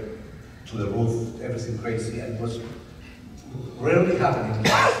images were to the roof, everything crazy, and it was rarely happening,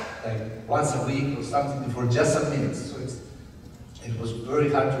 like once a week or something for just some minutes. So it was very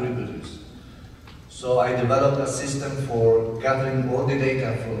hard to reproduce. So I developed a system for gathering all the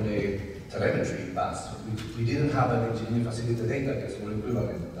data from the telemetry bus. We didn't have an engineering facility database or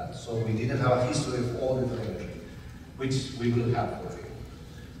equivalent of that. So we didn't have a history of all the telemetry, which we will have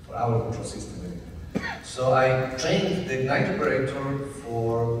for our control system. So I trained the night operator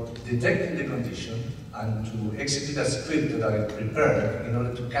for detecting the condition and to execute a script that I prepared in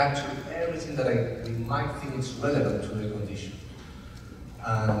order to capture everything that we might think is relevant to the condition.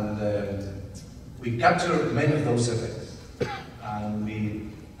 And we captured many of those events. And we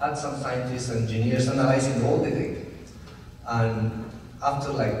had some scientists and engineers analyzing all the data. And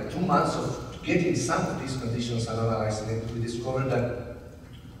after like 2 months of getting some of these conditions and analyzing it, we discovered that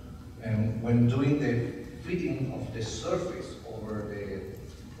when doing the fitting of the surface over the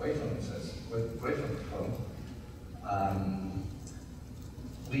waveform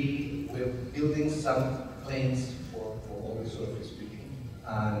we were building some planes for all the surface fitting.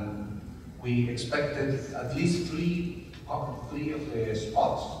 And we expected at least three of the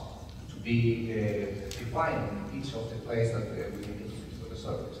spots to be defined in each of the planes that we needed for the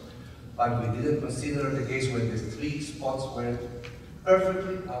surface. But we didn't consider the case where the 3 spots were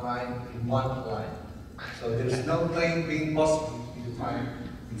perfectly aligned in one line. So there's no plane being possible to be defined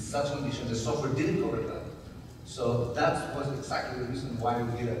in such conditions. The software didn't cover that. So that was exactly the reason why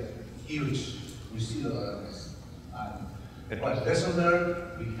we did a huge residual RMS. But lesson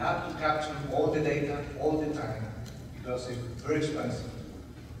learned, we have to capture all the data all the time because it's very expensive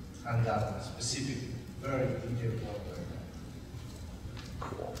and specific, very detailed work.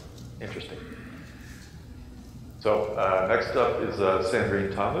 Cool. Interesting. So next up is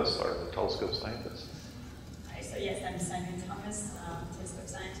Sandrine Thomas, our telescope scientist. Hi, so yes, I'm Sandrine Thomas, telescope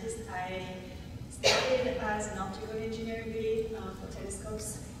scientist. I started as an optical engineer really for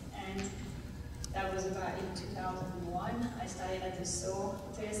telescopes, and that was about in 2001. I started at the SO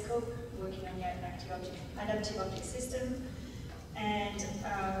telescope, working on the adaptive optic system, and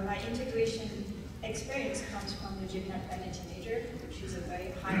my integration experience comes from the Gemini Planet Imager, which is a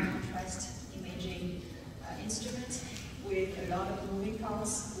very high contrast imaging instrument with a lot of moving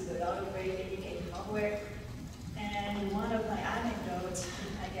parts, with a lot of very dedicated hardware. And one of my anecdotes,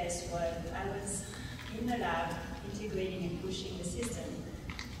 I guess, was I was in the lab integrating and pushing the system,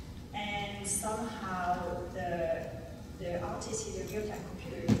 and somehow the RTC, the real-time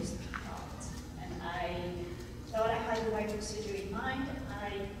computer, was out. And I thought I had the right procedure in mind.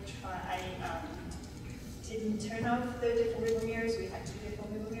 I didn't turn off the deformable mirrors. We had 2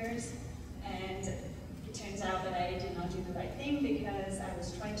 deformable mirrors. And it turns out that I did not do the right thing because I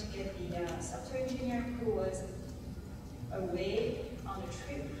was trying to get the software engineer who was away on a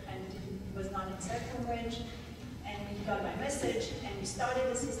trip and was not in circle range. And he got my message and we started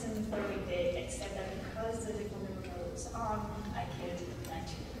the system the following day, except that because the developer was on, I killed the plant.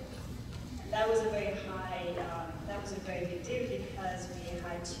 And that was a very high, that was a very big deal because we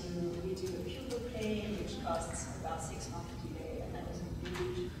had to redo a pupil plane, which costs about 6 months to delay, and that was a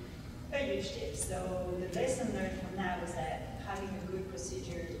huge deal. So the lesson learned from that was that having a good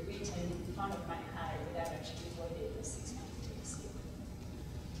procedure written in front of my eye would have actually avoided the 6 months delay.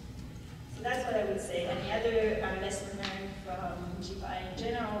 So that's what I would say. And the other lesson learned from GPI in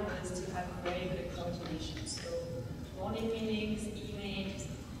general was to have very good coordination. So morning meetings, emails,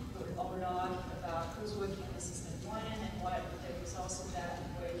 or log about who's working on the system when and what the results of that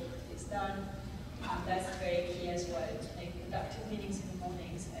work is done. That's very key as well, to make productive meetings in the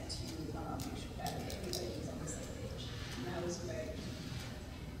mornings and to make sure that everybody is on the same page. And that was very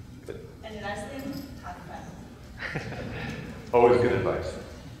key. And the last thing, have fun. Always good advice.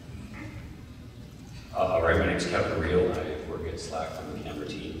 All right, my name is Kevin Reel. I work at Slack on the camera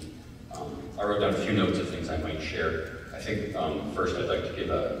team. I wrote down a few notes of things I might share. I think first I'd like to give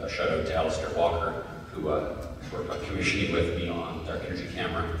a shout out to Alistair Walker, who worked on commissioning with me on Dark Energy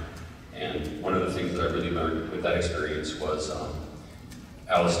Camera. And one of the things that I really learned with that experience was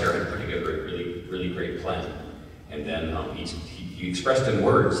Alistair had put together a really great plan. And then he expressed in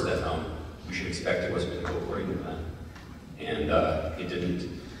words that we should expect it wasn't going to go according to plan. And it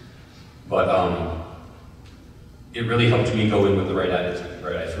didn't. But it really helped me go in with the right attitude,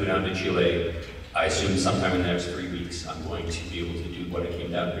 right? I flew down to Chile. I assumed sometime in the next 3 weeks I'm going to be able to do what I came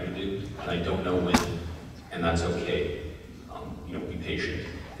down here to do, and I don't know when, and that's okay. You know, be patient.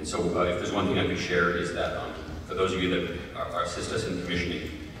 And so if there's one thing I could share is that for those of you that assist us in commissioning,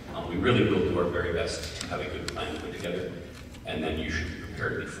 we really will do our very best to have a good plan put together, and then you should be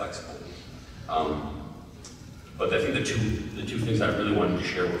prepared to be flexible. But I think the two things I really wanted to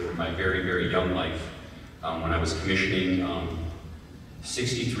share were from my very young life. When I was commissioning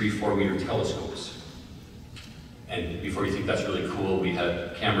 63 4-meter telescopes. And before you think that's really cool, we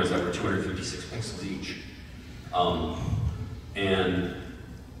had cameras that were 256 pixels each. And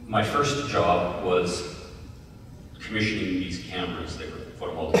my first job was commissioning these cameras. They were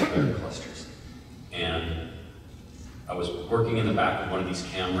photovoltaic clusters. And I was working in the back of one of these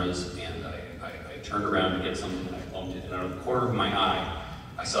cameras, and I turned around to get something, and I bumped it, and out of the corner of my eye,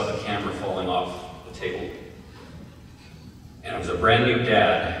 I saw the camera falling off the table. And I was a brand new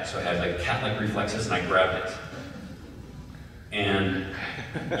dad, so I had like cat-like reflexes, and I grabbed it. And,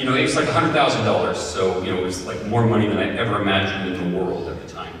 you know, it was like $100,000, so, you know, it was like more money than I'd ever imagined in the world at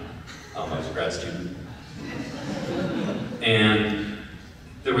the time. I was a grad student. And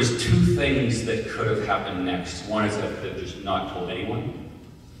there was two things that could have happened next. One is that I could have just not told anyone.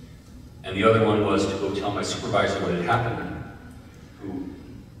 And the other one was to go tell my supervisor what had happened, who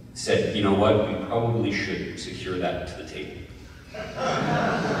said, you know what, we probably should secure that to the table.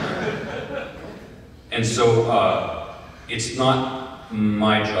 And so it's not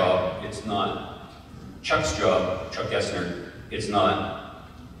my job, it's not Chuck's job, Chuck Gessner,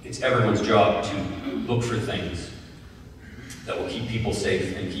 it's everyone's job to look for things that will keep people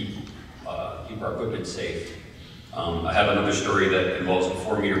safe and keep our equipment safe. I have another story that involves a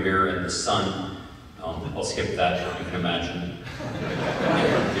 4-meter mirror and the sun. I'll skip that, you can imagine.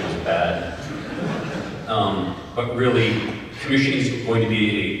 It was bad. But really, commissioning is going to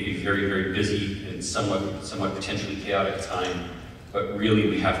be a very busy and somewhat potentially chaotic time. But really,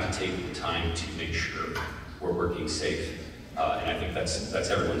 we have to take the time to make sure we're working safe. And I think that's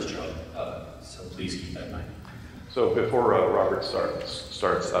everyone's job. So please keep that in mind. So before Robert starts,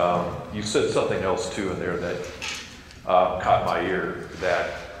 you said something else too in there that caught my ear,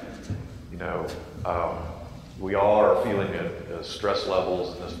 that, you know, we all are feeling the stress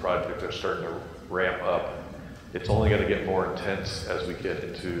levels in this project are starting to ramp up. It's only going to get more intense as we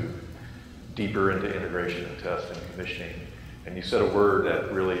get deeper into integration and test and commissioning. And you said a word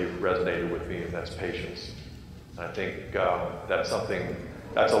that really resonated with me, and that's patience. And I think that's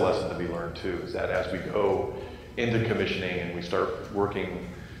a lesson to be learned too, is that as we go into commissioning and we start working,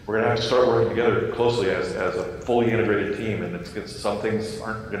 we're going to have to start working together closely as a fully integrated team, and some things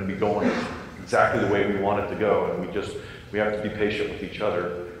aren't going to be going exactly the way we want it to go, and we have to be patient with each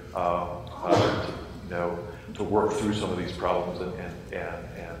other to work through some of these problems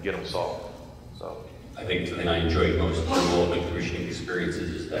and get them solved. So I think the thing I enjoyed most in all of my commissioning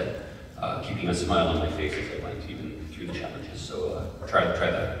experiences is that keeping a smile on my face as I went even through the challenges. So try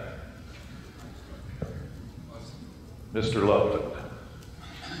that. Mr. Love.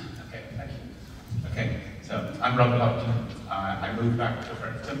 Okay, thank you. I'm Robert Upton. I moved back to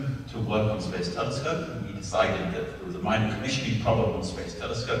Frankfurt to work on Space Telescope, and we decided that there was a minor commissioning problem on Space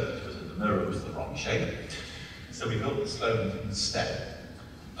Telescope because the mirror was the wrong shape. So we built the Sloan instead.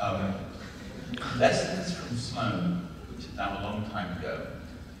 Lessons from Sloan, which is now a long time ago,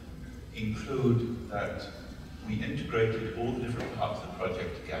 include that we integrated all the different parts of the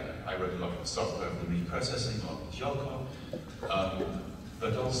project together. I wrote a lot of software for the meat processing, a lot of Joko,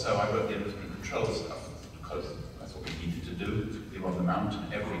 but also I wrote the instrument control stuff because that's what we needed to do. We were on the mountain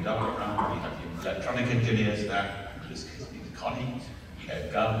every dark round. We had the electronic engineers there, in this case, Connie, we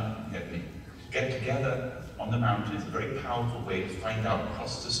had Gunn, we had me. Get together on the mountain is a very powerful way to find out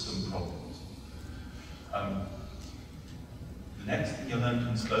cross-system problems. The next thing you learned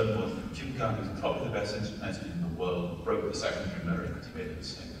from Sloan was that Jim Gunn, who's probably the best instrumentalist in the world, broke the secondary mirror because he made a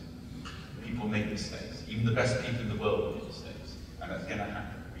mistake. People make mistakes. Even the best people in the world make mistakes. And that's going to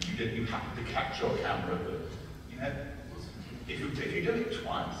happen. You have to catch your camera, but you know, if you do it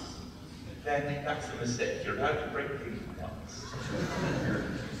twice, then that's a mistake. You're allowed to break things once.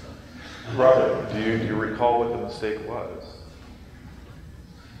 Robert, do you recall what the mistake was?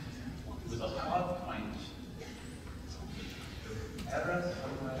 It was a hard point. Error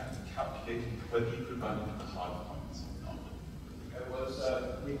somewhere calculating whether you could run into the hard points or not. It was,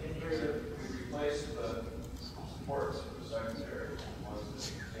 we can hear that we replaced the supports for the secondary.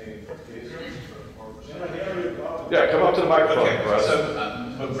 Was Yeah, come up to the microphone, okay, Russ. So,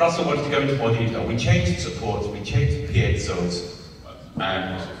 but Russell wanted to go into more detail. We changed supports, we changed the piezos,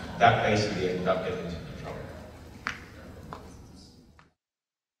 and that basically ended up getting into trouble.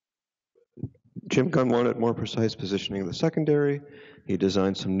 Jim Gunn wanted more precise positioning of the secondary. He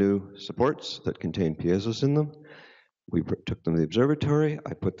designed some new supports that contained piezos in them. We took them to the observatory.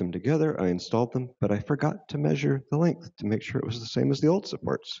 I put them together. I installed them, but I forgot to measure the length to make sure it was the same as the old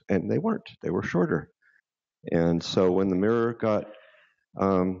supports, and they weren't. They were shorter. And so when the mirror got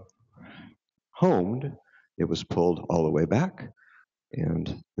homed, it was pulled all the way back,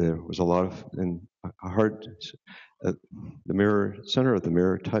 and there was a lot of the mirror center of the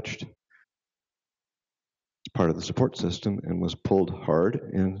mirror touched part of the support system and was pulled hard,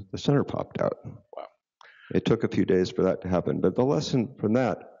 and the center popped out. Wow. It took a few days for that to happen, but the lesson from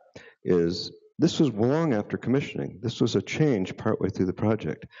that is this was long after commissioning. This was a change partway through the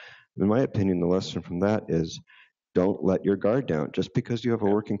project. In my opinion, the lesson from that is don't let your guard down. Just because you have a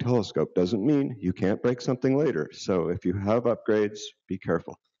working telescope doesn't mean you can't break something later. So if you have upgrades, be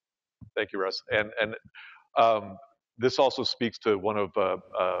careful. Thank you, Russ. And this also speaks to one of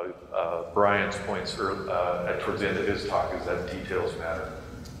Brian's points towards the end of his talk, is that details matter.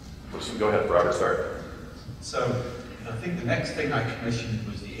 So go ahead, Robert, start. So I think the next thing I commissioned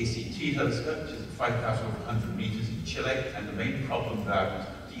was the ACT telescope, which is 5,100 meters in Chile, and the main problem there was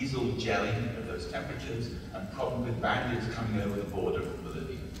diesel gelling at those temperatures and problem with bandits coming over the border from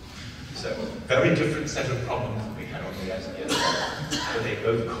Bolivia. So very different set of problems that we had on the SDS, but they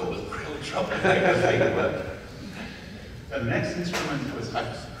both caused real trouble as they work. So the next instrument was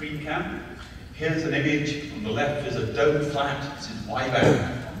Supreme Cam. Here's an image. On the left is a dome flat, this is Y-band.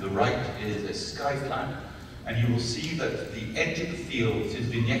 On the right is a sky flat. And you will see that the edge of the field is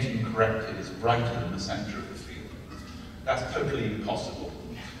vignetting corrected, is brighter than the center of the field. That's totally impossible.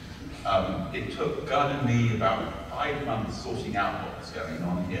 It took Gunn and me about 5 months sorting out what was going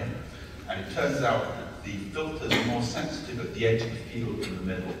on here. And it turns out that the filters are more sensitive at the edge of the field than the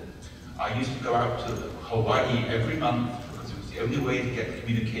middle. I used to go out to Hawaii every month because it was the only way to get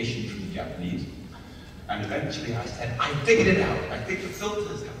communication from the Japanese. And eventually I said, I figured it out. I think the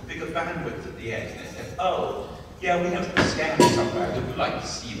filters have a bigger bandwidth at the edge. And they said, oh, yeah, we have to scan somewhere. Would you like to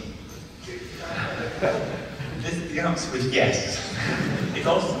see them? The answer was yes. It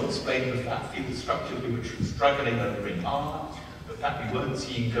also explained the flat field structure we were struggling over in R. The fact we weren't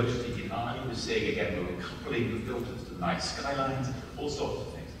seeing ghosting in R. You were saying again, we were coupling the filters to nice skylines, all sorts of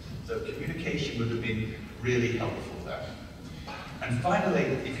things. So communication would have been really helpful there. And finally,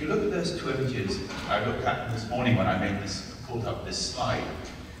 if you look at those two images, I looked at them this morning when I pulled up this slide,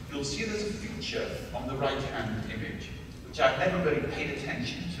 you'll see there's a feature on the right-hand image, which I've never really paid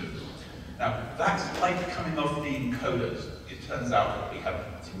attention to. Now, that's light coming off the encoders. It turns out that we have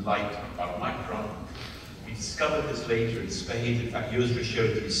some light about a micron. We discovered this later in spades. In fact, Yusra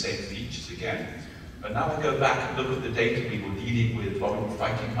showed these same features again. But now I go back and look at the data we were dealing with while we were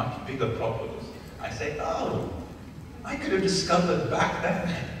fighting much bigger problems. I say, oh, I could have discovered back then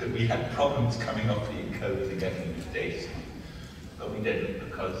that we had problems coming off the encoders and getting into data. But we didn't,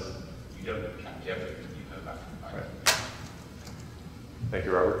 because you don't catch everything. You go back and find it. Thank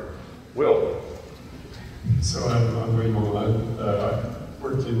you, Robert. Will. So I'm Will Malone.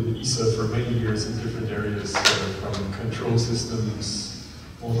 worked in ESA for many years in different areas, from control systems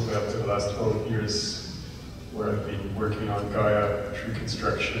all the way up to the last 12 years, where I've been working on Gaia through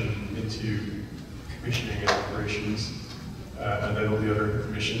construction into commissioning and operations, and then all the other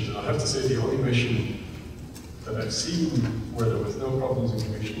missions. And I have to say, the only mission that I've seen where there was no problems in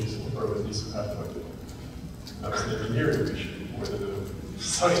commissioning so far was ESA Pathfinder. That was an engineering mission, more than a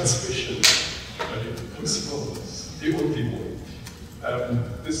science mission. But it was the only one.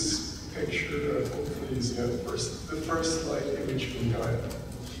 This picture, hopefully, is the first light image from Gaia.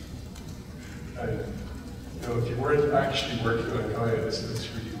 And you know, if you weren't actually working on Gaia, this looks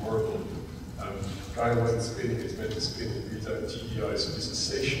really horrible. Gaia wasn't spinning; it's meant to spin. It reads out TDI, so this is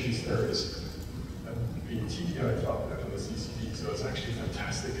stationary stereo. Being TDI topped out on the CCD, so it's actually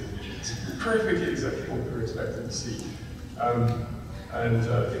fantastic image. It's perfectly exactly what we were expecting to see. And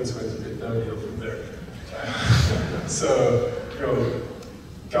things went a bit downhill from there. So, you know,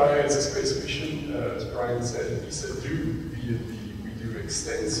 Gaia is a space mission, as Brian said. ESA do we do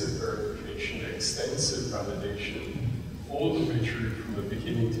extensive verification, extensive validation, all the way through from the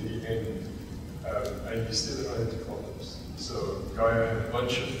beginning to the end, and you still run into problems. So Gaia had a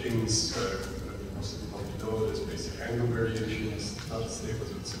bunch of things that most of you probably know. There's basic angle variations, not as stable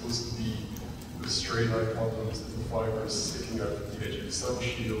as it's supposed to be. There's stray light problems, little fibers sticking out from the edge of the sun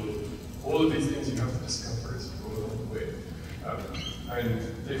shield. All of these things you have to discover as you go along the way. And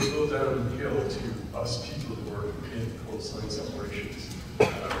they flow downhill to us people who are in controlled science operations,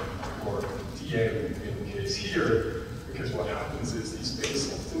 or DM in the case here, because what happens is these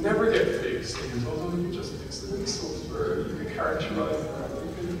things often never get fixed. And although you just fix them in software, you can characterize them,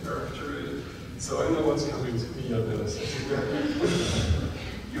 you can character it. So I know what's coming to me on LSST.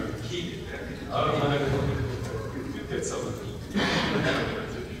 You keep it there. You get some of it.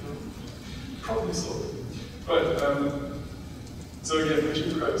 Probably so. But, so again, mission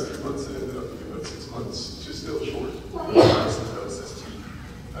drive was 3 months, it ended up being about 6 months, which is still short versus LSST.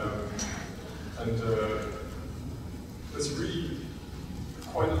 There's really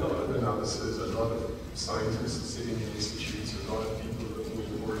quite a lot of analysis, a lot of scientists sitting in institutes, a lot of people looking at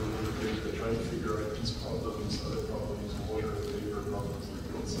the board and they're trying to figure out these problems, other problems, water, vapor problems that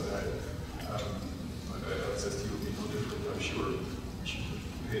we also had. LSST will be no different, I'm sure we should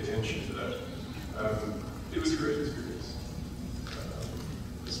pay attention to that. It was a great experience.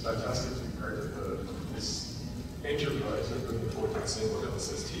 It was fantastic to be part of this enterprise. I'm looking forward to the same with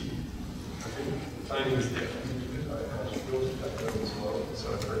LSST. I think planning is definitely needed. I have to go to that level as well,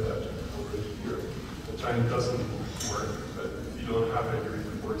 so I've heard that already here. The time doesn't work, but if you don't have it, you're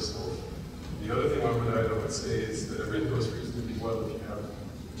even worse off. The other thing I would say is that everything goes reasonably well if you have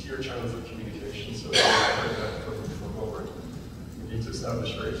clear channels of communication. So I've heard that from Robert. We need to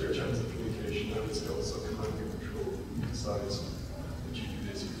establish very clear channels of communication. I would say also command and control. You decide that you do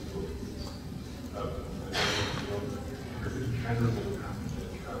this, you can do this. And then, you know, everybody can remain happy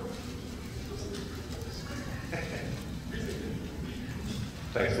and calm.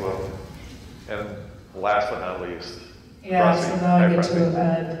 Thanks, Will. And last but not least, yeah, Frosty. so now I get Frosty.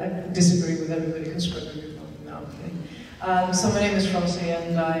 to disagree with everybody constructively. No, I'm kidding. So my name is Frosty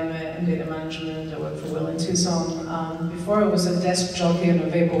and I'm in data management. I work for Will in Tucson. Before I was a desk jockey on a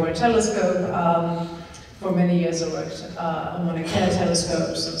vaporware telescope. For many years I worked on Monica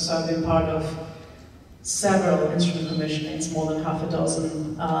telescopes, and so I've been part of several instrument commissionings, more than half a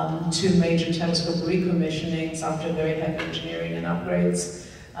dozen, 2 major telescope recommissionings after very heavy engineering and upgrades,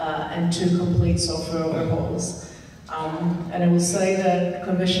 and 2 complete software overhauls. And I will say that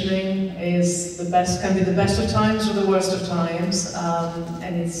commissioning is can be the best of times or the worst of times,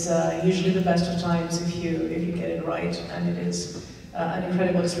 and it's usually the best of times if you get it right, and it is an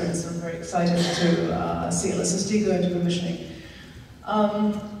incredible experience. I'm very excited to see LSST go into commissioning.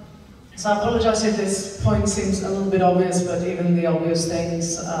 So I apologize if this point seems a little bit obvious, but even the obvious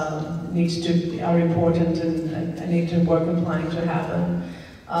things are important and need to work and planning to happen.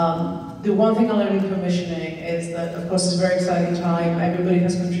 The one thing I learned in commissioning is that, of course, it's a very exciting time. Everybody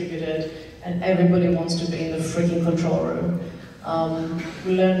has contributed, and everybody wants to be in the freaking control room.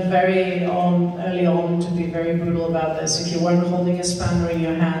 We learned early on to be very brutal about this. If you weren't holding a spanner in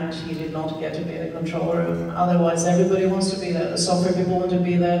your hand, you did not get to be in the control room. Otherwise, everybody wants to be there. The software people want to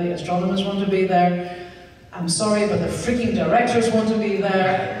be there. The astronomers want to be there. I'm sorry, but the freaking directors want to be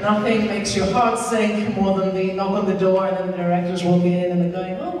there. Nothing makes your heart sink more than the knock on the door and then the directors walk in and they're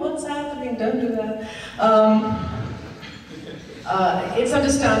going, oh, what's happening? Don't do that. It's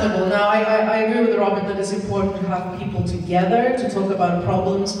understandable. Now, I agree with Robert that it's important to have people together to talk about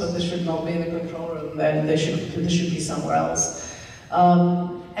problems, but this should not be in the control room. Then this should be somewhere else.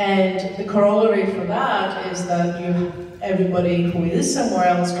 And the corollary for that is that everybody who is somewhere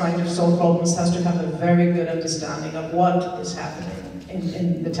else trying to solve problems has to have a very good understanding of what is happening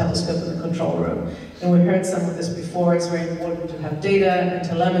in the telescope in the control room. And we heard some of this before. It's very important to have data and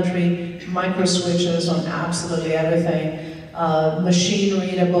telemetry, micro switches on absolutely everything, machine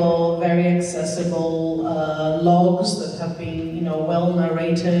readable, very accessible logs that have been, you know, well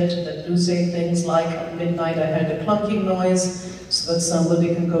narrated, that do say things like, at midnight I heard a clunking noise, so that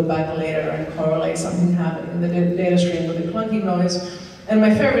somebody can go back later and correlate something happening in the data stream with the clunking noise. And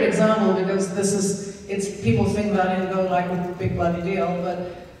my favorite example, because this is, people think that and go like a big bloody deal,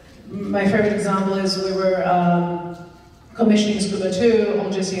 but my favorite example is we were commissioning Scuba 2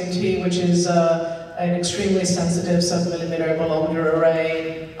 on GCMT, which is an extremely sensitive sub-millimeter bolometer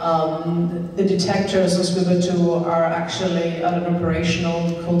array. The detectors of Scuba 2 are actually at an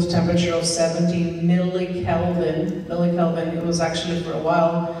operational cold temperature of 70 millikelvin. It was actually, for a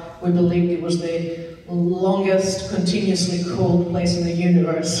while, we believed it was the longest continuously cooled place in the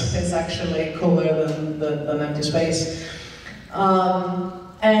universe. It's actually cooler than empty space.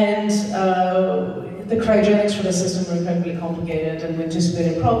 The cryogenics for the system were incredibly complicated, and we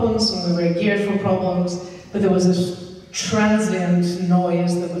anticipated problems, and we were geared for problems, but there was this transient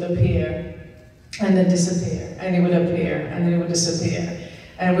noise that would appear, and then disappear, and it would appear, and then it would disappear.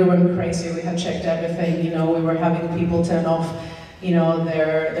 And we went crazy. We had checked everything, you know, we were having people turn off, you know,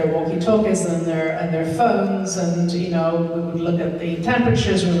 their walkie-talkies and their phones, and, you know, we would look at the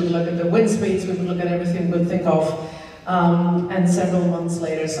temperatures, we would look at the wind speeds, we would look at everything we could think of. And several months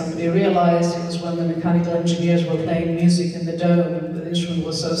later, somebody realized it was when the mechanical engineers were playing music in the dome. The instrument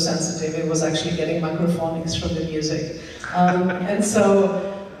was so sensitive, it was actually getting microphonics from the music. And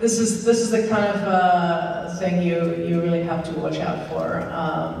so this is the kind of thing you really have to watch out for.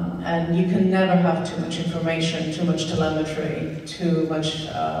 And you can never have too much information, too much telemetry, too much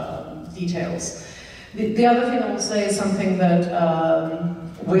details. The other thing I will say is something that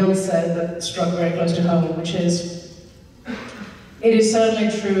Will said that struck very close to home, which is, it is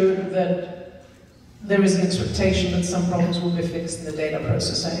certainly true that there is an expectation that some problems will be fixed in the data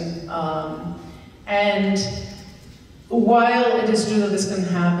processing. And while it is true that this can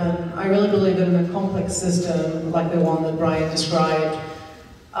happen, I really believe that in a complex system like the one that Brian described,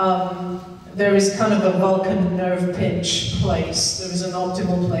 there is kind of a Vulcan nerve pinch place. There is an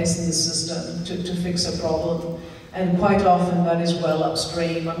optimal place in the system to fix a problem. And quite often that is well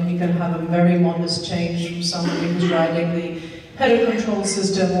upstream. I mean, you can have a very modest change from somebody who's writing the header control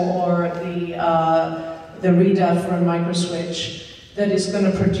system or the readout for a microswitch that is going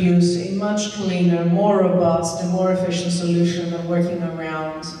to produce a much cleaner, more robust, and more efficient solution than working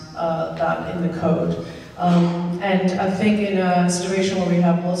around that in the code. And I think in a situation where we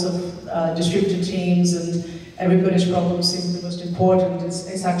have lots of distributed teams and everybody's problem seems the most important,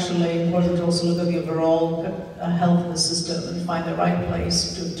 it's actually important to also look at the overall health of the system and find the right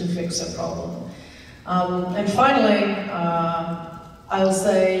place to fix a problem. And finally, I'll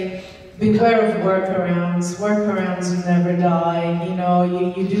say, beware of workarounds. Workarounds never die. You know,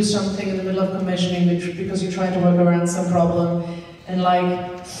 you do something in the middle of commissioning because you're trying to work around some problem, and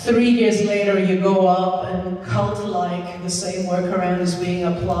like 3 years later you go up and cult-like the same workaround is being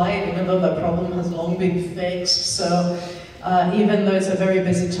applied, even though the problem has long been fixed. So even though it's a very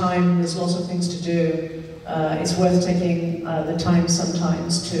busy time, there's lots of things to do, it's worth taking the time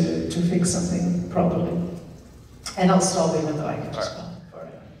sometimes to fix something properly. And I'll stop even though I can just go.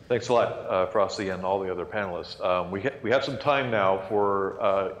 Thanks a lot, Frosty, and all the other panelists. We have some time now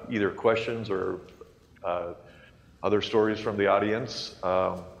for either questions or other stories from the audience.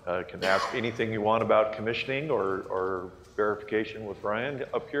 Can ask anything you want about commissioning or verification with Brian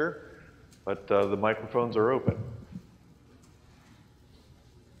up here, but the microphones are open.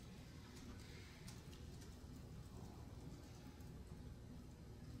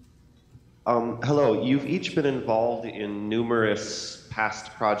 Hello, you've each been involved in numerous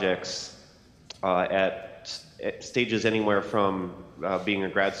past projects at stages anywhere from being a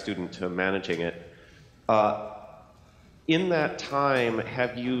grad student to managing it. In that time,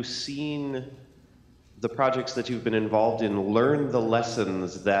 have you seen the projects that you've been involved in learn the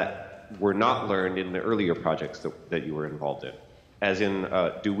lessons that were not learned in the earlier projects that you were involved in? As in,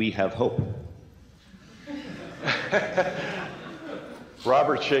 do we have hope?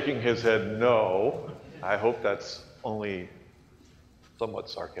 Robert's shaking his head no. I hope that's only somewhat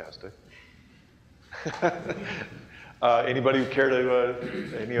sarcastic. Anybody care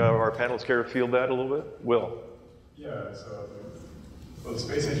to, any of our panelists care to field that a little bit? Will? Yeah, so well, the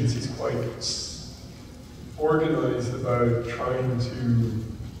Space Agency is quite organized about trying to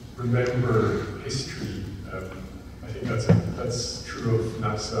remember history. I think that's true of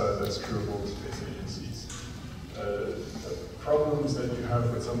NASA, that's true of all space agencies. the problems that you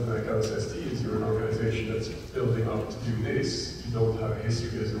have with something like LSST is you're an organization that's building up to do this. You don't have a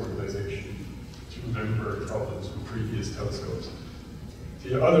history as an organization to remember problems from previous telescopes.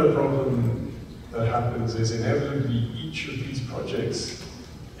 The other problem that happens is inevitably each of these projects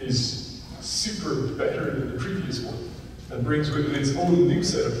is super better than the previous one and brings with it its own new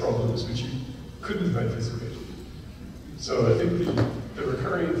set of problems which you couldn't have anticipated. So I think the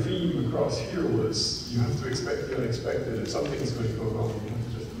recurring theme across here was you have to expect the unexpected. If something's going to go wrong, you have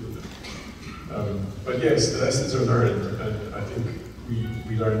to just deal with it. But yes, the lessons are learned, and I think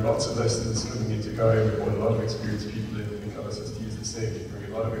we learned lots of lessons coming into Gaia. We brought a lot of experienced people in. I think LSST is the same. You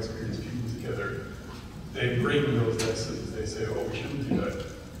bring a lot of experienced people together. They bring those lessons. They say, oh, we shouldn't do that.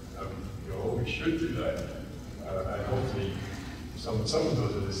 We should do that. And hopefully some of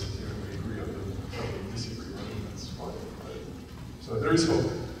those are listened to and we agree on them. Some we disagree on them. That's fine. So there is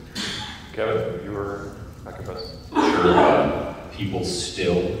hope. Kevin, you were back at us. Sure, people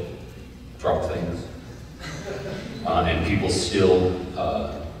still drop things. And people still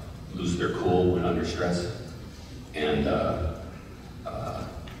lose their cool when under stress. And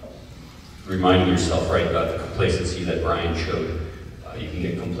reminding yourself, right, about the complacency that Brian showed. You can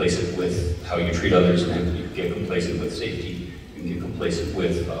get complacent with how you treat others, and you can get complacent with safety. You can get complacent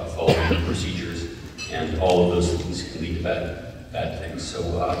with following procedures, and all of those things can lead to bad things. So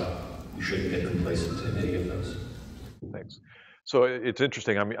we shouldn't get complacent in any of those. Thanks. So it's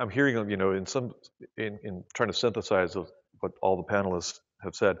interesting. I'm hearing, in trying to synthesize what all the panelists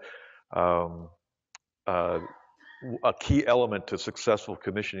have said. A key element to successful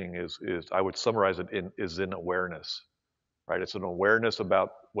commissioning is I would summarize it in awareness. Right, it's an awareness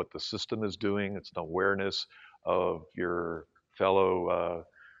about what the system is doing. It's an awareness of your fellow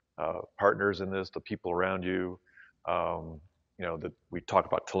partners in this, the people around you. That we talk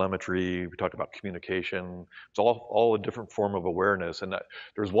about telemetry, we talk about communication. It's all a different form of awareness. And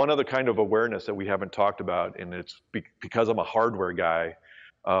there's one other kind of awareness that we haven't talked about, and it's because I'm a hardware guy.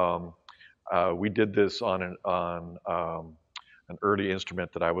 We did this on an early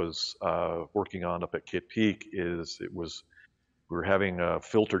instrument that I was working on up at Kitt Peak. We were having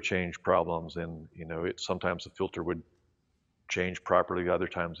filter change problems, and sometimes the filter would change properly, other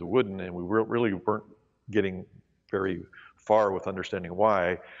times it wouldn't, and we really weren't getting very far with understanding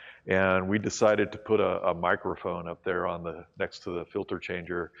why. And we decided to put a microphone up there next to the filter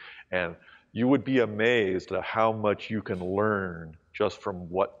changer, and you would be amazed at how much you can learn just from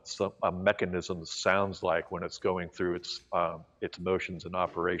what a mechanism sounds like when it's going through its motions and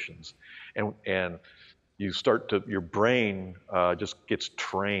operations, and your brain just gets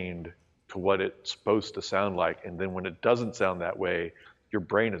trained to what it's supposed to sound like. And then when it doesn't sound that way, your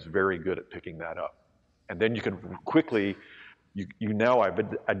brain is very good at picking that up. And then you can quickly, now I've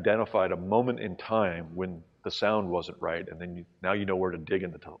identified a moment in time when the sound wasn't right. And then now you know where to dig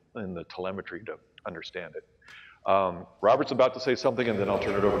in the telemetry to understand it. Robert's about to say something, and then I'll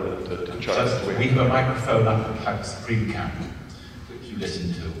turn it over to Chuck. We have a microphone up at Plug Screen Camp, which you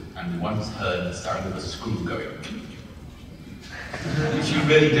listen to, and we once heard the sound of a screw going, which you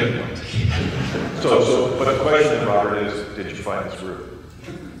really don't want to hear. But the question, Robert, is, did you find the screw?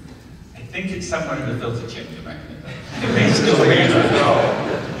 I think it's somewhere in the filter changer mechanism. It may still be in as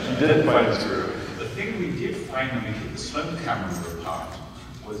well. You didn't find the screw. The thing we did find when we took the slow camera apart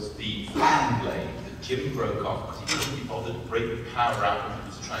was the fan blade that Jim broke off because he couldn't be bothered to break the power out when he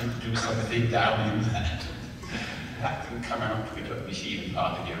was trying to do something down in there. That didn't come out. We took the machine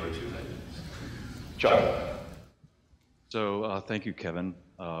apart a year or two later. Chuck. So thank you, Kevin.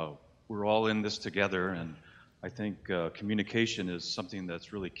 We're all in this together, and I think communication is something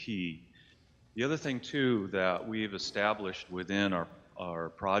that's really key. The other thing, too, that we've established within our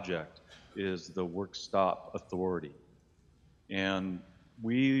project is the work stop authority. And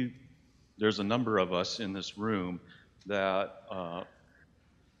there's a number of us in this room that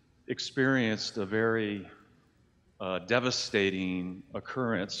experienced a very devastating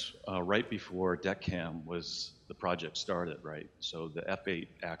occurrence right before DECCAM the project started, right? So the F8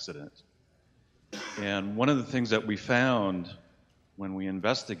 accident. And one of the things that we found when we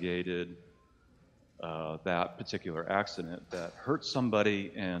investigated that particular accident that hurt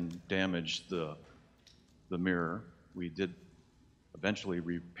somebody and damaged the mirror, we did eventually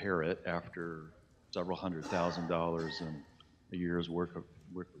repair it after several $100,000 and a year's worth of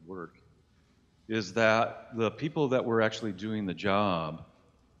work, is that the people that were actually doing the job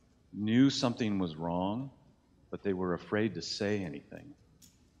knew something was wrong, but they were afraid to say anything.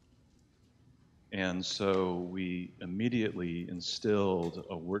 And so we immediately instilled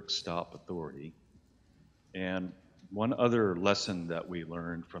a work stop authority. And one other lesson that we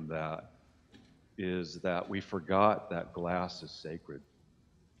learned from that is that we forgot that glass is sacred.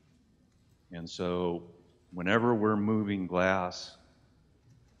 And so whenever we're moving glass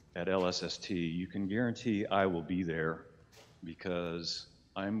at LSST, you can guarantee I will be there because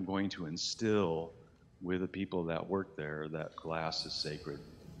I'm going to instill with the people that work there that glass is sacred.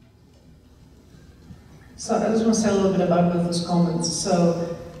 So I just want to say a little bit about both those comments.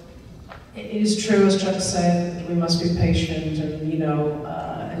 So it is true, as Chuck said, that we must be patient and,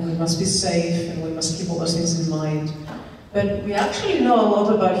 and we must be safe and we must keep all those things in mind. But we actually know a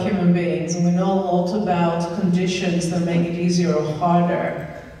lot about human beings, and we know a lot about conditions that make it easier or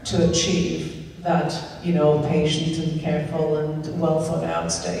harder to achieve that, patient and careful and well thought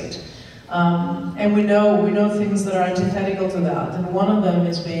out state. And we know things that are antithetical to that, and one of them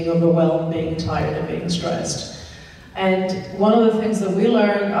is being overwhelmed, being tired, and being stressed. And one of the things that we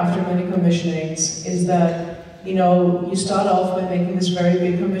learned after many commissionings is that, you start off by making this very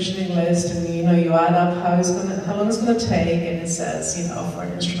big commissioning list, and you add up how long it's going to take, and it says, for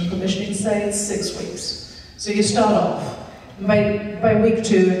an instrument commissioning, say it's 6 weeks. So you start off. By week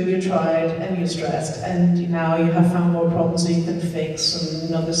 2, you tried and you stressed, and now you have found more problems that you can fix,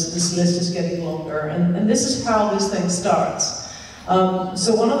 and this list is getting longer, and this is how this thing starts.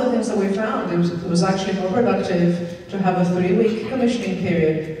 So one of the things that we found, it was actually more productive to have a 3-week commissioning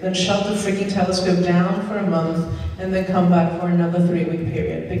period than shut the freaking telescope down for a month and then come back for another 3-week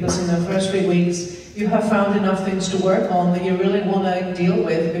period, because in the first 3 weeks you have found enough things to work on that you really want to deal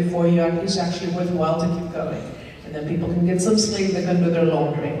with before it's actually worthwhile to keep going. And then people can get some sleep, they can do their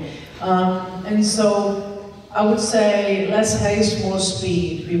laundry. And so I would say less haste, more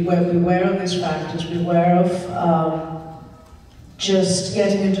speed. Beware of these factors, beware of just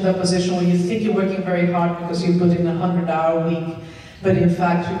getting into that position where you think you're working very hard because you put in a 100-hour week, but in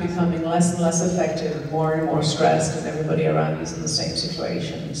fact you're becoming less and less effective, more and more stressed, and everybody around you is in the same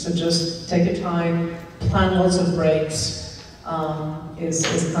situation. So just take your time, plan lots of breaks,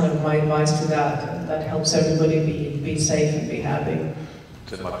 is kind of my advice to that, and that helps everybody be safe and be happy.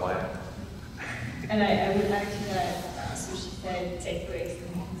 It's in my plan. And I would add to that, so she said take breaks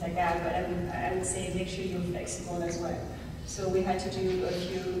and things like that, but I would say make sure you're flexible as well. So we had to do a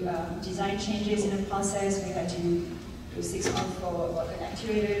few design changes in the process. We had to do 6 months for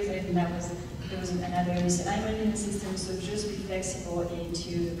actuators, and there was another misalignment in the system. So just be flexible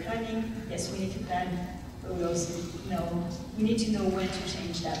into the planning. Yes, we need to plan, but we also we need to know when to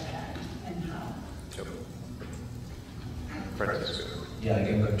change that plan and how. Francisco. Yeah, I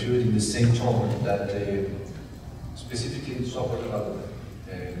can contribute in the same tone that specifically in software development.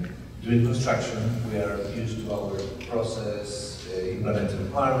 During construction, we are used to our process, implementing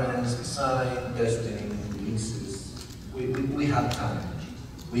requirements, design, testing, releases. We have time.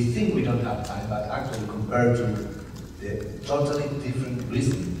 We think we don't have time, but actually compared to the totally different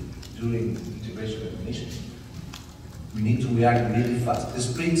reasoning during integration and commissioning, we need to react really fast. The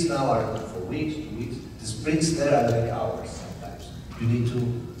sprints now are for weeks, 2 weeks. The sprints there are like hours sometimes. You need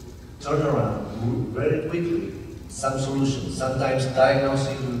to turn around, move very quickly, some solutions, sometimes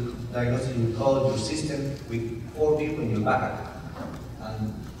diagnosing your code, your system with 4 people in your back,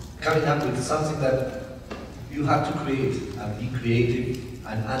 and coming up with something that you have to create and be creative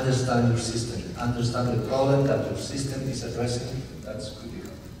and understand your system, understand the problem that your system is addressing. That's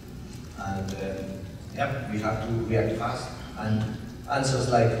critical. And yeah, we have to react fast, and answers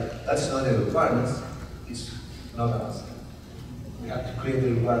like, that's not a requirement, it's not an answer. We have to create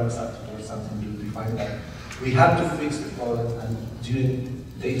the requirements afterwards, something to define that. We have to fix the problem, and during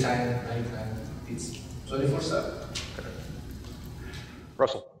daytime, nighttime, it's 24/7.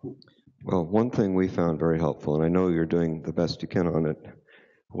 Russell. Well, one thing we found very helpful, and I know you're doing the best you can on it,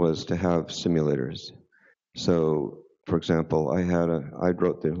 was to have simulators. So, for example, I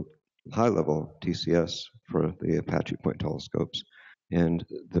wrote the high-level TCS for the Apache Point telescopes, and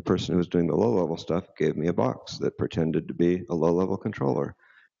the person who was doing the low-level stuff gave me a box that pretended to be a low-level controller,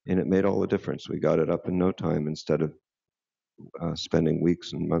 and it made all the difference. We got it up in no time instead of spending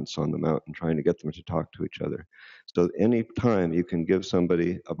weeks and months on them out and trying to get them to talk to each other. So any time you can give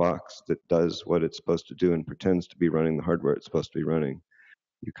somebody a box that does what it's supposed to do and pretends to be running the hardware it's supposed to be running,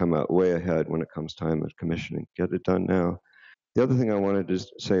 you come out way ahead when it comes time of commissioning. Get it done now. The other thing I wanted to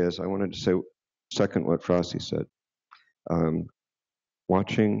say is second what Frosty said.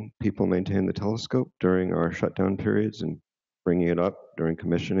 Watching people maintain the telescope during our shutdown periods and bringing it up during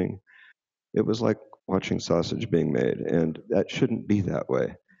commissioning, it was like watching sausage being made, and that shouldn't be that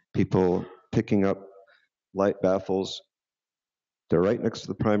way. People picking up light baffles, they're right next to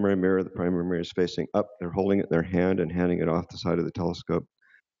the primary mirror is facing up, they're holding it in their hand and handing it off the side of the telescope.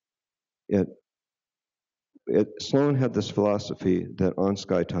 Sloan had this philosophy that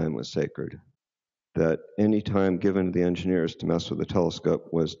on-sky time was sacred. that any time given to the engineers to mess with the telescope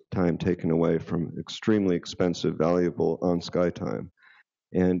was time taken away from extremely expensive, valuable on-sky time.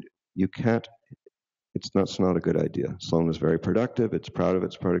 And you can't, it's not a good idea. Sloan was very productive. It's proud of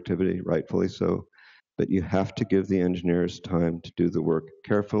its productivity, rightfully so. But you have to give the engineers time to do the work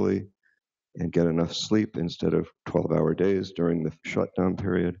carefully and get enough sleep instead of 12-hour days during the shutdown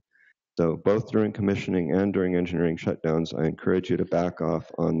period. So both during commissioning and during engineering shutdowns, I encourage you to back off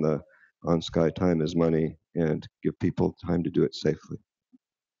on the on-sky time is money and give people time to do it safely.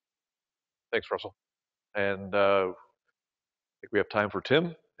 Thanks, Russell. And I think we have time for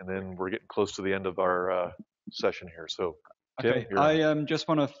Tim, and then we're getting close to the end of our session here. So, Tim, okay, I just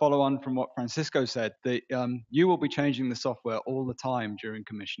want to follow on from what Francisco said. That you will be changing the software all the time during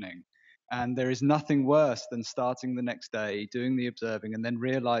commissioning. And there is nothing worse than starting the next day, doing the observing, and then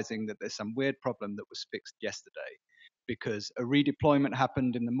realizing that there's some weird problem that was fixed yesterday because a redeployment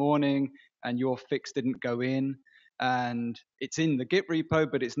happened in the morning and your fix didn't go in, and it's in the Git repo,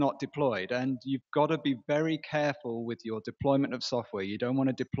 but it's not deployed. And you've got to be very careful with your deployment of software. You don't want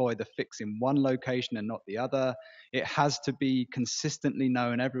to deploy the fix in one location and not the other. It has to be consistently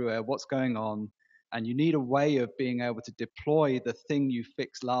known everywhere what's going on. And you need a way of being able to deploy the thing you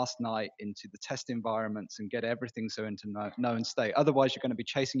fixed last night into the test environments and get everything so into known state. Otherwise, you're going to be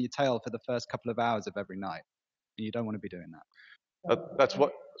chasing your tail for the first couple of hours of every night. And you don't want to be doing that. That's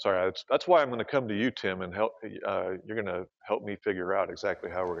why I'm going to come to you, Tim, and help. You're going to help me figure out exactly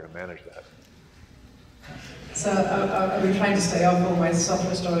how we're going to manage that. So I've been trying to stay off all my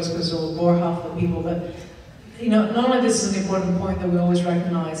software stories because it'll bore half the people, but not only this is an important point that we always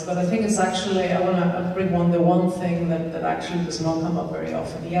recognize, but I think it's actually, I want to bring the one thing that actually does not come up very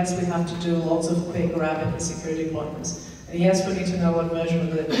often. Yes, we have to do lots of quick, rapid and secure deployments. And yes, we need to know what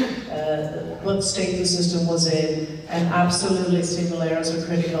version of what state the system was in, and absolutely simulators are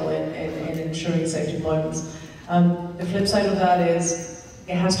critical in ensuring safe deployments. The flip side of that is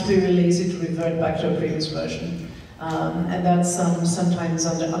it has to be really easy to revert back to a previous version. And that's sometimes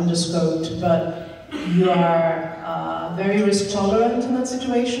underscoped, but you are very risk tolerant in that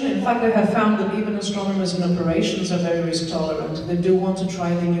situation. In fact, I have found that even astronomers in operations are very risk tolerant. They do want to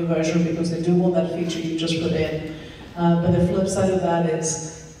try the new version because they do want that feature you just put in. But the flip side of that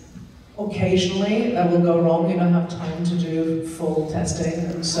is occasionally that will go wrong. You don't have time to do full testing,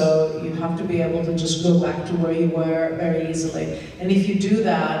 and so you have to be able to just go back to where you were very easily. And if you do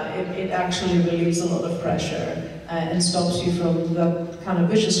that, it actually relieves a lot of pressure and stops you from that kind of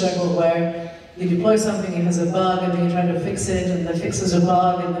vicious circle where you deploy something, it has a bug, and then you try to fix it, and the fix is a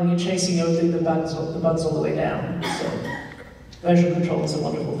bug, and then you're chasing the bugs all the way down. So version control is a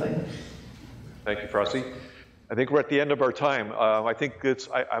wonderful thing. Thank you, Frosty. I think we're at the end of our time. I think it's,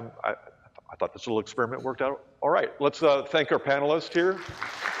 I thought this little experiment worked out all right. Let's thank our panelists here.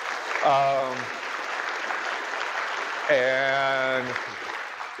 And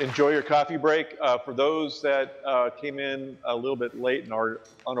enjoy your coffee break. For those that came in a little bit late and are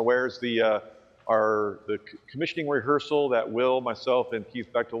unawares, the commissioning rehearsal that Will, myself, and Keith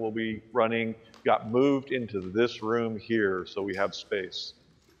Bechtel will be running got moved into this room here, so we have space.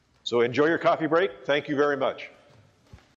 So enjoy your coffee break. Thank you very much.